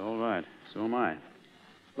 That's all right. So am I.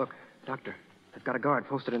 Look, Doctor, they've got a guard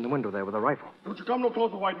posted in the window there with a rifle. Don't you come no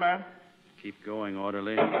closer, white man. Keep going,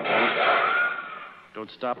 orderly.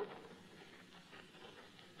 Don't stop.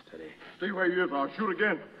 Steady. Stay where you is, or I'll shoot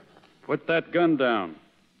again. Put that gun down.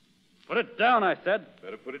 Put it down, I said.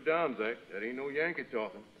 Better put it down, Zach. That ain't no Yankee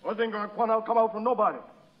talking. I ain't gonna come out from nobody.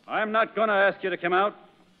 I'm not going to ask you to come out,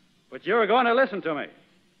 but you're going to listen to me.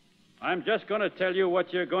 I'm just going to tell you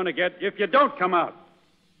what you're going to get if you don't come out.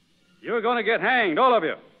 You're going to get hanged, all of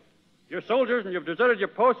you. You're soldiers, and you've deserted your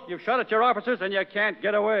posts, you've shot at your officers, and you can't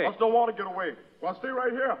get away. I just don't want to get away. Well, I'll stay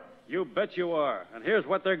right here. You bet you are. And here's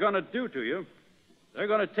what they're going to do to you. They're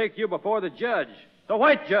going to take you before the judge, the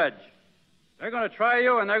white judge. They're going to try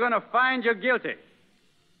you, and they're going to find you guilty.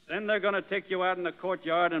 Then they're going to take you out in the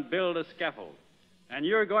courtyard and build a scaffold. And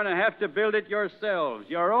you're going to have to build it yourselves,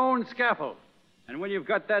 your own scaffold. And when you've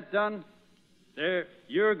got that done,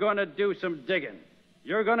 you're going to do some digging.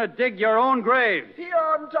 You're going to dig your own grave. He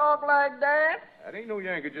oughtn't talk like that. That ain't no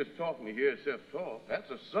Yankee just talking to hear himself talk. That's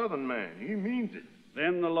a Southern man. He means it.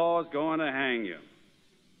 Then the law's going to hang you.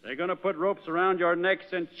 They're going to put ropes around your necks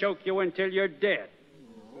and choke you until you're dead.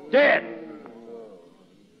 Dead!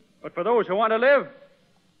 But for those who want to live,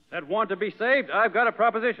 that want to be saved, I've got a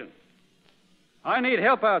proposition. I need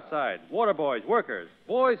help outside. Water boys, workers,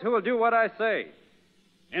 boys who will do what I say.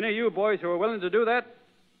 Any of you boys who are willing to do that,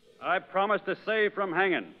 I promise to save from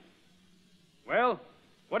hanging. Well,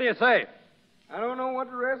 what do you say? I don't know what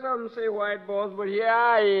the rest of them say, white boys, but here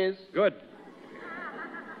I is. Good.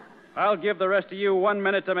 I'll give the rest of you 1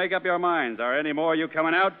 minute to make up your minds. Are any more of you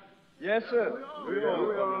coming out? Yes, sir.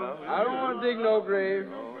 I don't want to dig no grave.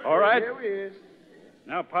 All right. Here we is.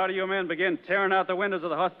 Now, part of you men begin tearing out the windows of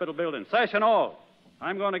the hospital building, sash and all.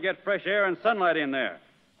 I'm going to get fresh air and sunlight in there.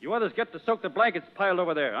 You others get to soak the blankets piled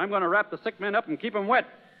over there. I'm going to wrap the sick men up and keep them wet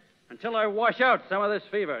until I wash out some of this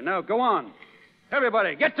fever. Now, go on.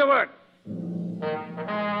 Everybody, get to work.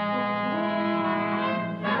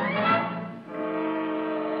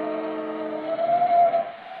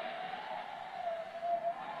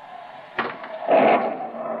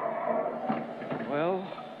 Well,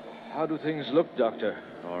 how do things look, Doctor?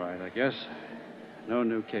 All right, I guess. No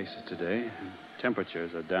new cases today.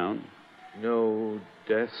 Temperatures are down. No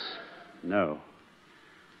deaths? No.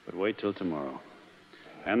 But wait till tomorrow.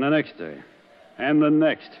 And the next day. And the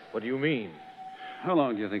next. What do you mean? How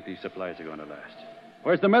long do you think these supplies are going to last?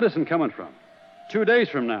 Where's the medicine coming from? 2 days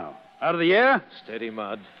from now. Out of the air? Steady,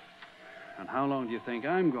 Mudd. And how long do you think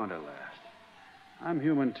I'm going to last? I'm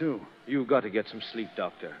human, too. You've got to get some sleep,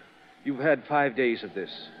 Doctor. You've had 5 days of this,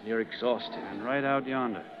 and you're exhausted. And right out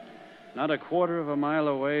yonder, not a quarter of a mile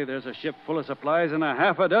away, there's a ship full of supplies and a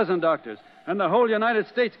half a dozen doctors. And the whole United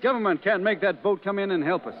States government can't make that boat come in and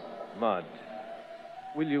help us. Mudd,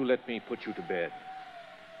 will you let me put you to bed?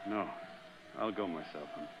 No. I'll go myself.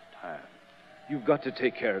 I'm tired. You've got to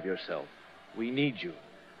take care of yourself. We need you.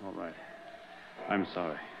 All right. I'm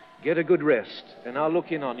sorry. Get a good rest, and I'll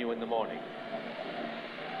look in on you in the morning.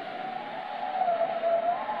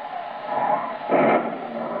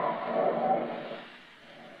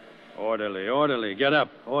 Orderly, orderly. Get up.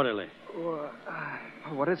 Orderly.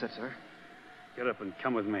 What is it, sir? Get up and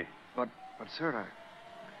come with me. But sir,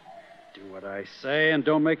 Do what I say and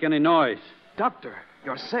don't make any noise. Doctor,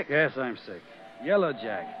 you're sick. Yes, I'm sick. Yellow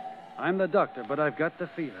Jack. I'm the doctor, but I've got the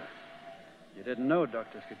fever. You didn't know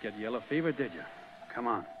doctors could get yellow fever, did you? Come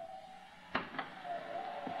on.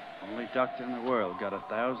 Only doctor in the world got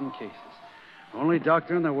 1,000 cases. Only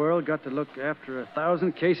doctor in the world got to look after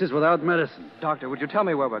 1,000 cases without medicine. Doctor, would you tell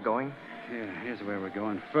me where we're going? Here, here's where we're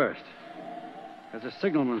going first. There's a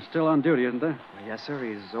signalman still on duty, isn't there? Yes, sir.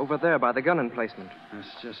 He's over there by the gun emplacement. That's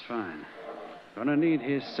just fine. Gonna need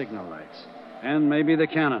his signal lights. And maybe the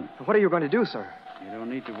cannon. What are you going to do, sir? You don't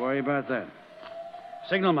need to worry about that.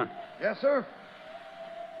 Signalman, Yes, sir.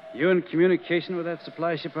 you in communication with that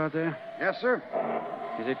supply ship out there? Yes, sir.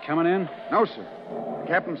 Is it coming in? No, sir. The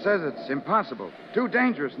captain says it's impossible. Too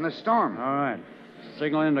dangerous in this storm. All right.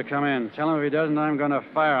 Signal him to come in. Tell him if he doesn't, I'm going to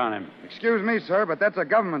fire on him. Excuse me, sir, but that's a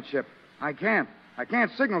government ship. I can't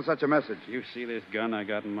signal such a message. You see this gun I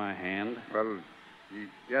got in my hand? Well,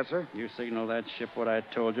 yes, sir. You signal that ship what I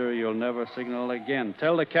told you, you'll never signal again.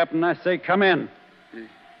 Tell the captain I say come in.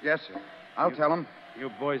 Yes, sir. I'll tell him. You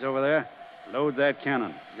boys over there, load that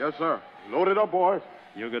cannon. Yes, sir. Load it up, boys.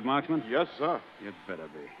 You a good marksman? Yes, sir. You'd better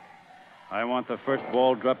be. I want the first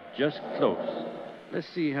ball dropped just close. Let's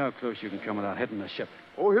see how close you can come without hitting the ship.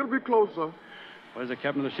 Oh, he'll be close, sir. What does the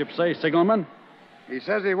captain of the ship say, signalman? He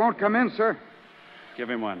says he won't come in, sir. Give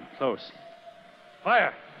him one. Close.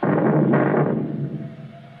 Fire!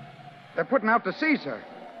 They're putting out to sea, sir.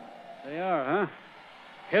 They are, huh?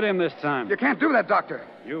 Hit him this time. You can't do that, Doctor.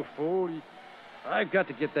 You fool. I've got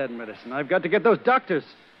to get that medicine. I've got to get those doctors.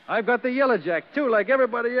 I've got the yellow jack, too, like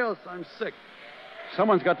everybody else. I'm sick.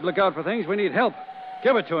 Someone's got to look out for things. We need help.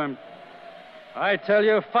 Give it to him. I tell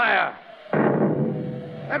you, fire!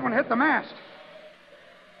 That one hit the mast.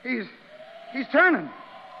 He's turning.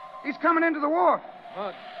 He's coming into the wharf.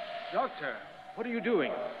 But, Doctor, what are you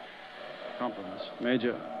doing? Compliments,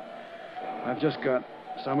 Major. I've just got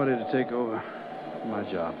somebody to take over my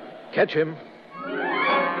job. Catch him.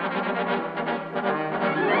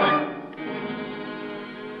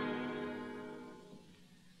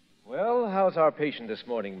 Well, how's our patient this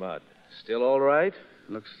morning, Mudd? Still all right?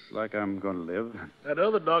 Looks like I'm going to live. That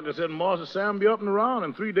other doctor said Master Sam be up and around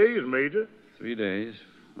in 3 days, Major. 3 days.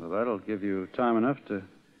 Well, that'll give you time enough to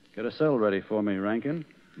get a cell ready for me, Rankin.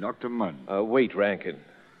 Dr. Mudd. Wait, Rankin.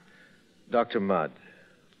 Dr. Mudd,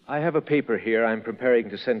 I have a paper here I'm preparing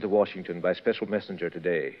to send to Washington by special messenger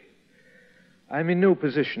today. I'm in no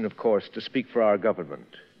position, of course, to speak for our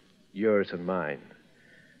government, yours and mine.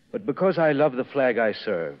 But because I love the flag I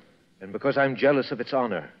serve, and because I'm jealous of its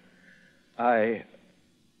honor, I'd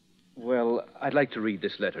like to read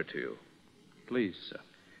this letter to you. Please, sir.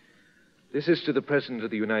 This is to the President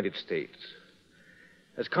of the United States.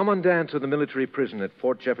 As Commandant of the military prison at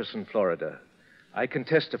Fort Jefferson, Florida, I can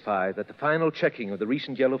testify that the final checking of the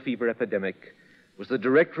recent yellow fever epidemic was the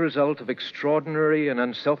direct result of extraordinary and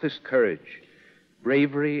unselfish courage,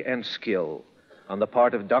 bravery, and skill on the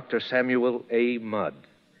part of Dr. Samuel A. Mudd.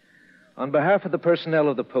 On behalf of the personnel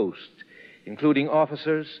of the post, including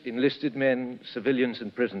officers, enlisted men, civilians,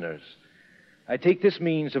 and prisoners, I take this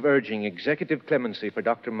means of urging executive clemency for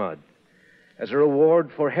Dr. Mudd as a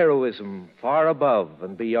reward for heroism far above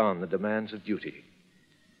and beyond the demands of duty.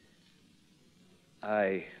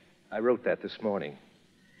 I wrote that this morning,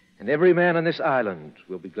 and every man on this island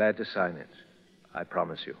will be glad to sign it. I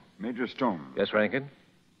promise you. Major Stone. Yes, Rankin?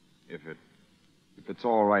 If it's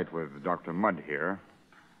all right with Dr. Mudd here,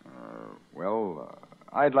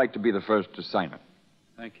 I'd like to be the first to sign it.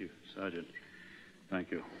 Thank you, Sergeant.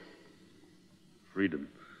 Thank you. Freedom.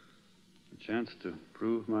 A chance to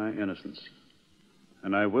prove my innocence.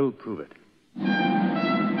 And I will prove it.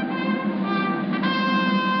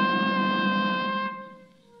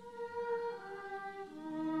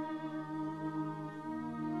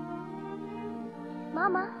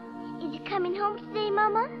 Mama, is he coming home today,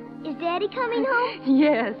 Mama? Is Daddy coming home?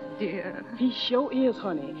 Yes, dear. He sure is,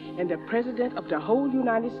 honey. And the President of the whole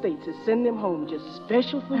United States is sending him home just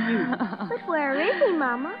special for you. But where is he,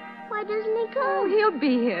 Mama? Why doesn't he come? Oh, he'll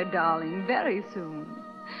be here, darling, very soon.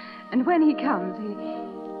 And when he comes,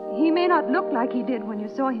 he may not look like he did when you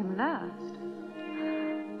saw him last.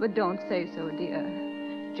 But don't say so, dear.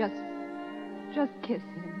 Just kiss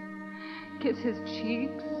him. Kiss his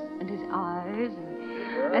cheeks and his eyes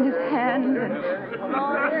and his hand and...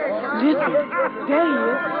 Listen, there he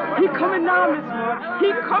is. He coming now, Miss Mudd. He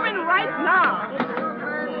coming right now.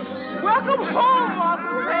 Welcome home,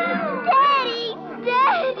 Martha. Daddy!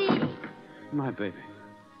 Daddy! My baby.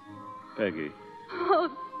 Peggy. Oh,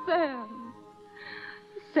 Sam.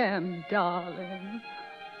 Sam, darling.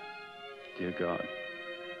 Dear God,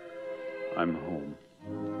 I'm home.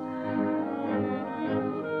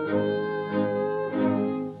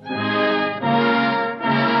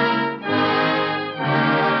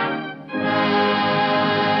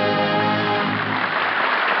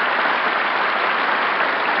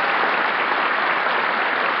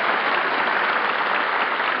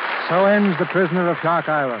 So ends The Prisoner of Shark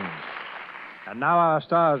Island. And now our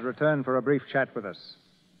stars return for a brief chat with us.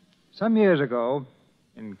 Some years ago,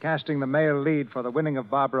 in casting the male lead for the winning of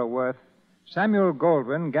Barbara Worth, Samuel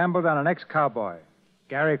Goldwyn gambled on an ex-cowboy,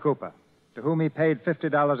 Gary Cooper, to whom he paid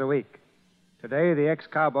 $50 a week. Today, the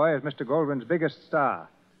ex-cowboy is Mr. Goldwyn's biggest star,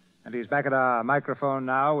 and he's back at our microphone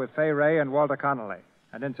now with Fay Ray and Walter Connolly.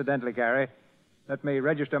 And incidentally, Gary, let me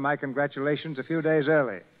register my congratulations a few days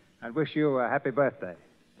early and wish you a happy birthday.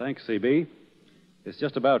 Thanks, C.B. It's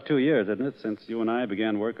just about 2 years, isn't it, since you and I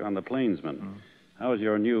began work on The Plainsman. How's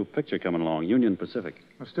your new picture coming along, Union Pacific?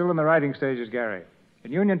 We're still in the writing stages, Gary.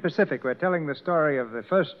 In Union Pacific, we're telling the story of the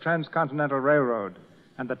first transcontinental railroad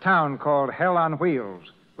and the town called Hell on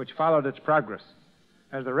Wheels, which followed its progress.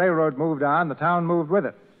 As the railroad moved on, the town moved with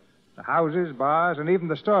it. The houses, bars, and even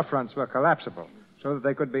the storefronts were collapsible so that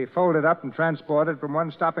they could be folded up and transported from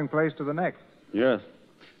one stopping place to the next. Yes.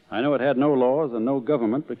 I know it had no laws and no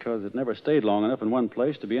government because it never stayed long enough in one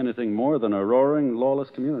place to be anything more than a roaring, lawless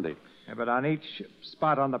community. Yeah, but on each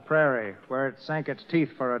spot on the prairie where it sank its teeth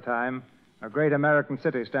for a time, a great American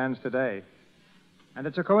city stands today. And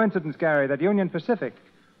it's a coincidence, Gary, that Union Pacific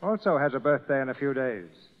also has a birthday in a few days.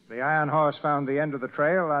 The Iron Horse found the end of the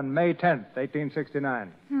trail on May 10th,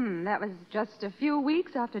 1869. That was just a few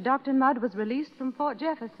weeks after Dr. Mudd was released from Fort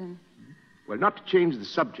Jefferson. Well, not to change the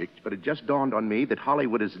subject, but it just dawned on me that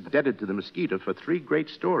Hollywood is indebted to the Mosquito for 3 great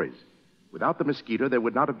stories. Without the mosquito, there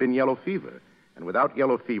would not have been yellow fever. And without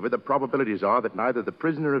yellow fever, the probabilities are that neither the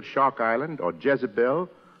prisoner of Shark Island or Jezebel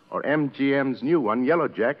or MGM's new one, Yellow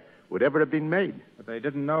Jack, would ever have been made. But they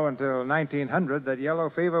didn't know until 1900 that yellow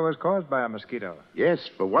fever was caused by a mosquito. Yes,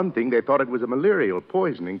 for one thing, they thought it was a malarial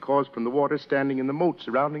poisoning caused from the water standing in the moat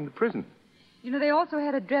surrounding the prison. You know, they also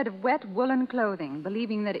had a dread of wet woolen clothing,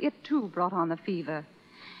 believing that it, too, brought on the fever.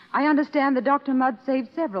 I understand that Dr. Mudd saved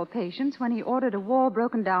several patients when he ordered a wall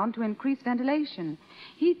broken down to increase ventilation.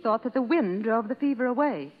 He thought that the wind drove the fever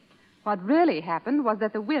away. What really happened was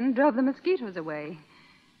that the wind drove the mosquitoes away.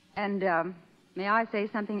 And, may I say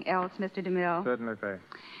something else, Mr. DeMille? Certainly, Fay.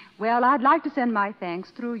 Well, I'd like to send my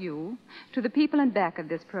thanks through you to the people in back of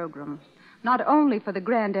this program, not only for the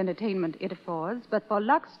grand entertainment it affords, but for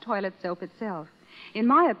Lux Toilet Soap itself. In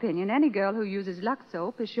my opinion, any girl who uses Lux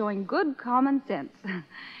Soap is showing good common sense.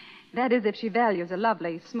 That is, if she values a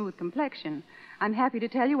lovely, smooth complexion. I'm happy to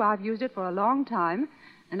tell you I've used it for a long time,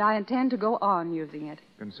 and I intend to go on using it.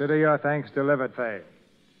 Consider your thanks delivered, Fay.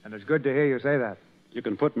 And it's good to hear you say that. You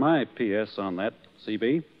can put my P.S. on that,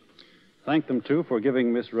 C.B. Thank them, too, for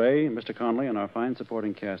giving Miss Ray, Mr. Connolly, and our fine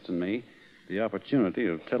supporting cast and me the opportunity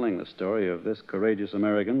of telling the story of this courageous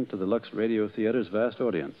American to the Lux Radio Theater's vast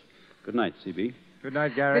audience. Good night, C.B. Good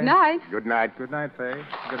night, Gary. Good night. Good night. Good night, Fay.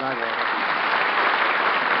 Good night, Walter.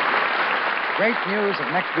 Great news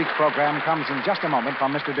of next week's program comes in just a moment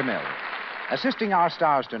from Mr. DeMille. Assisting our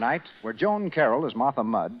stars tonight were Joan Carroll as Martha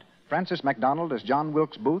Mudd, Francis MacDonald as John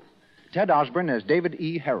Wilkes Booth, Ted Osborne as David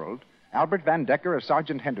E. Herold, Albert Van Decker as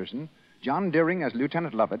Sergeant Henderson, John Deering as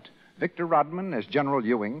Lieutenant Lovett, Victor Rodman as General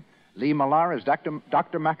Ewing, Lee Millar as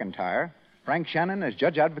Dr. McIntyre, Frank Shannon as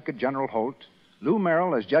Judge Advocate General Holt, Lou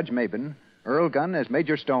Merrill as Judge Mabin, Earl Gunn as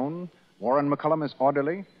Major Stone, Warren McCullum as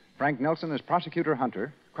Orderly, Frank Nelson as Prosecutor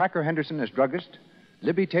Hunter, Cracker Henderson as Druggist,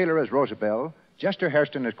 Libby Taylor as Rosabelle, Jester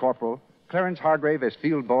Hairston as Corporal, Clarence Hargrave as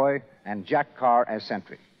Field Boy, and Jack Carr as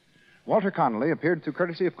Sentry. Walter Connolly appeared through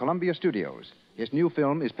courtesy of Columbia Studios. His new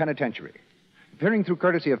film is Penitentiary. Appearing through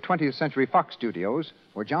courtesy of 20th Century Fox Studios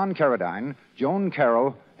were John Carradine, Joan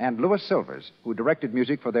Carroll, and Louis Silvers, who directed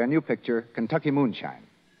music for their new picture, Kentucky Moonshine.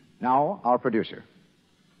 Now, our producer.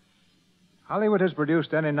 Hollywood has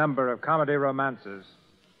produced any number of comedy romances,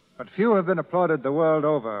 but few have been applauded the world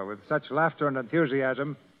over with such laughter and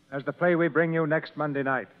enthusiasm as the play we bring you next Monday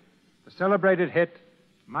night, the celebrated hit,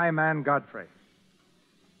 My Man Godfrey.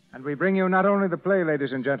 And we bring you not only the play,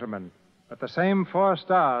 ladies and gentlemen, but the same four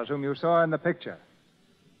stars whom you saw in the picture.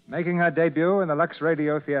 Making her debut in the Lux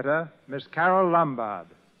Radio Theater, Miss Carol Lombard.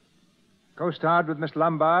 Co-starred with Miss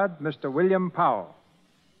Lombard, Mr. William Powell.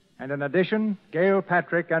 And in addition, Gail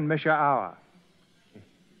Patrick and Misha Auer.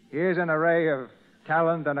 Here's an array of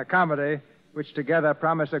talent and a comedy which together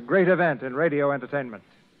promise a great event in radio entertainment.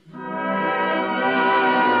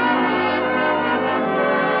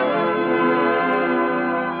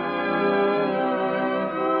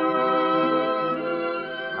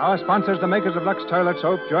 Our sponsors, the makers of Lux Toilet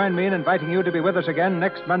Soap, join me in inviting you to be with us again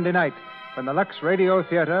next Monday night when the Lux Radio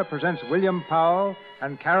Theater presents William Powell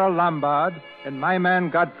and Carol Lombard in My Man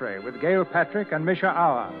Godfrey with Gail Patrick and Misha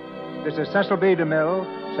Auer. This is Cecil B.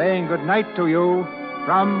 DeMille saying good night to you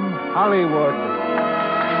from Hollywood.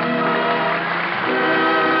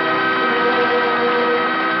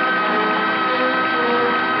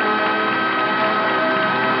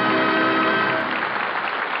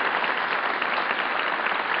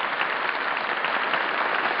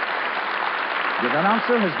 The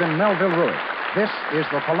announcer has been Melville Ruick. This is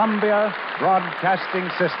the Columbia Broadcasting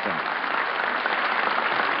System.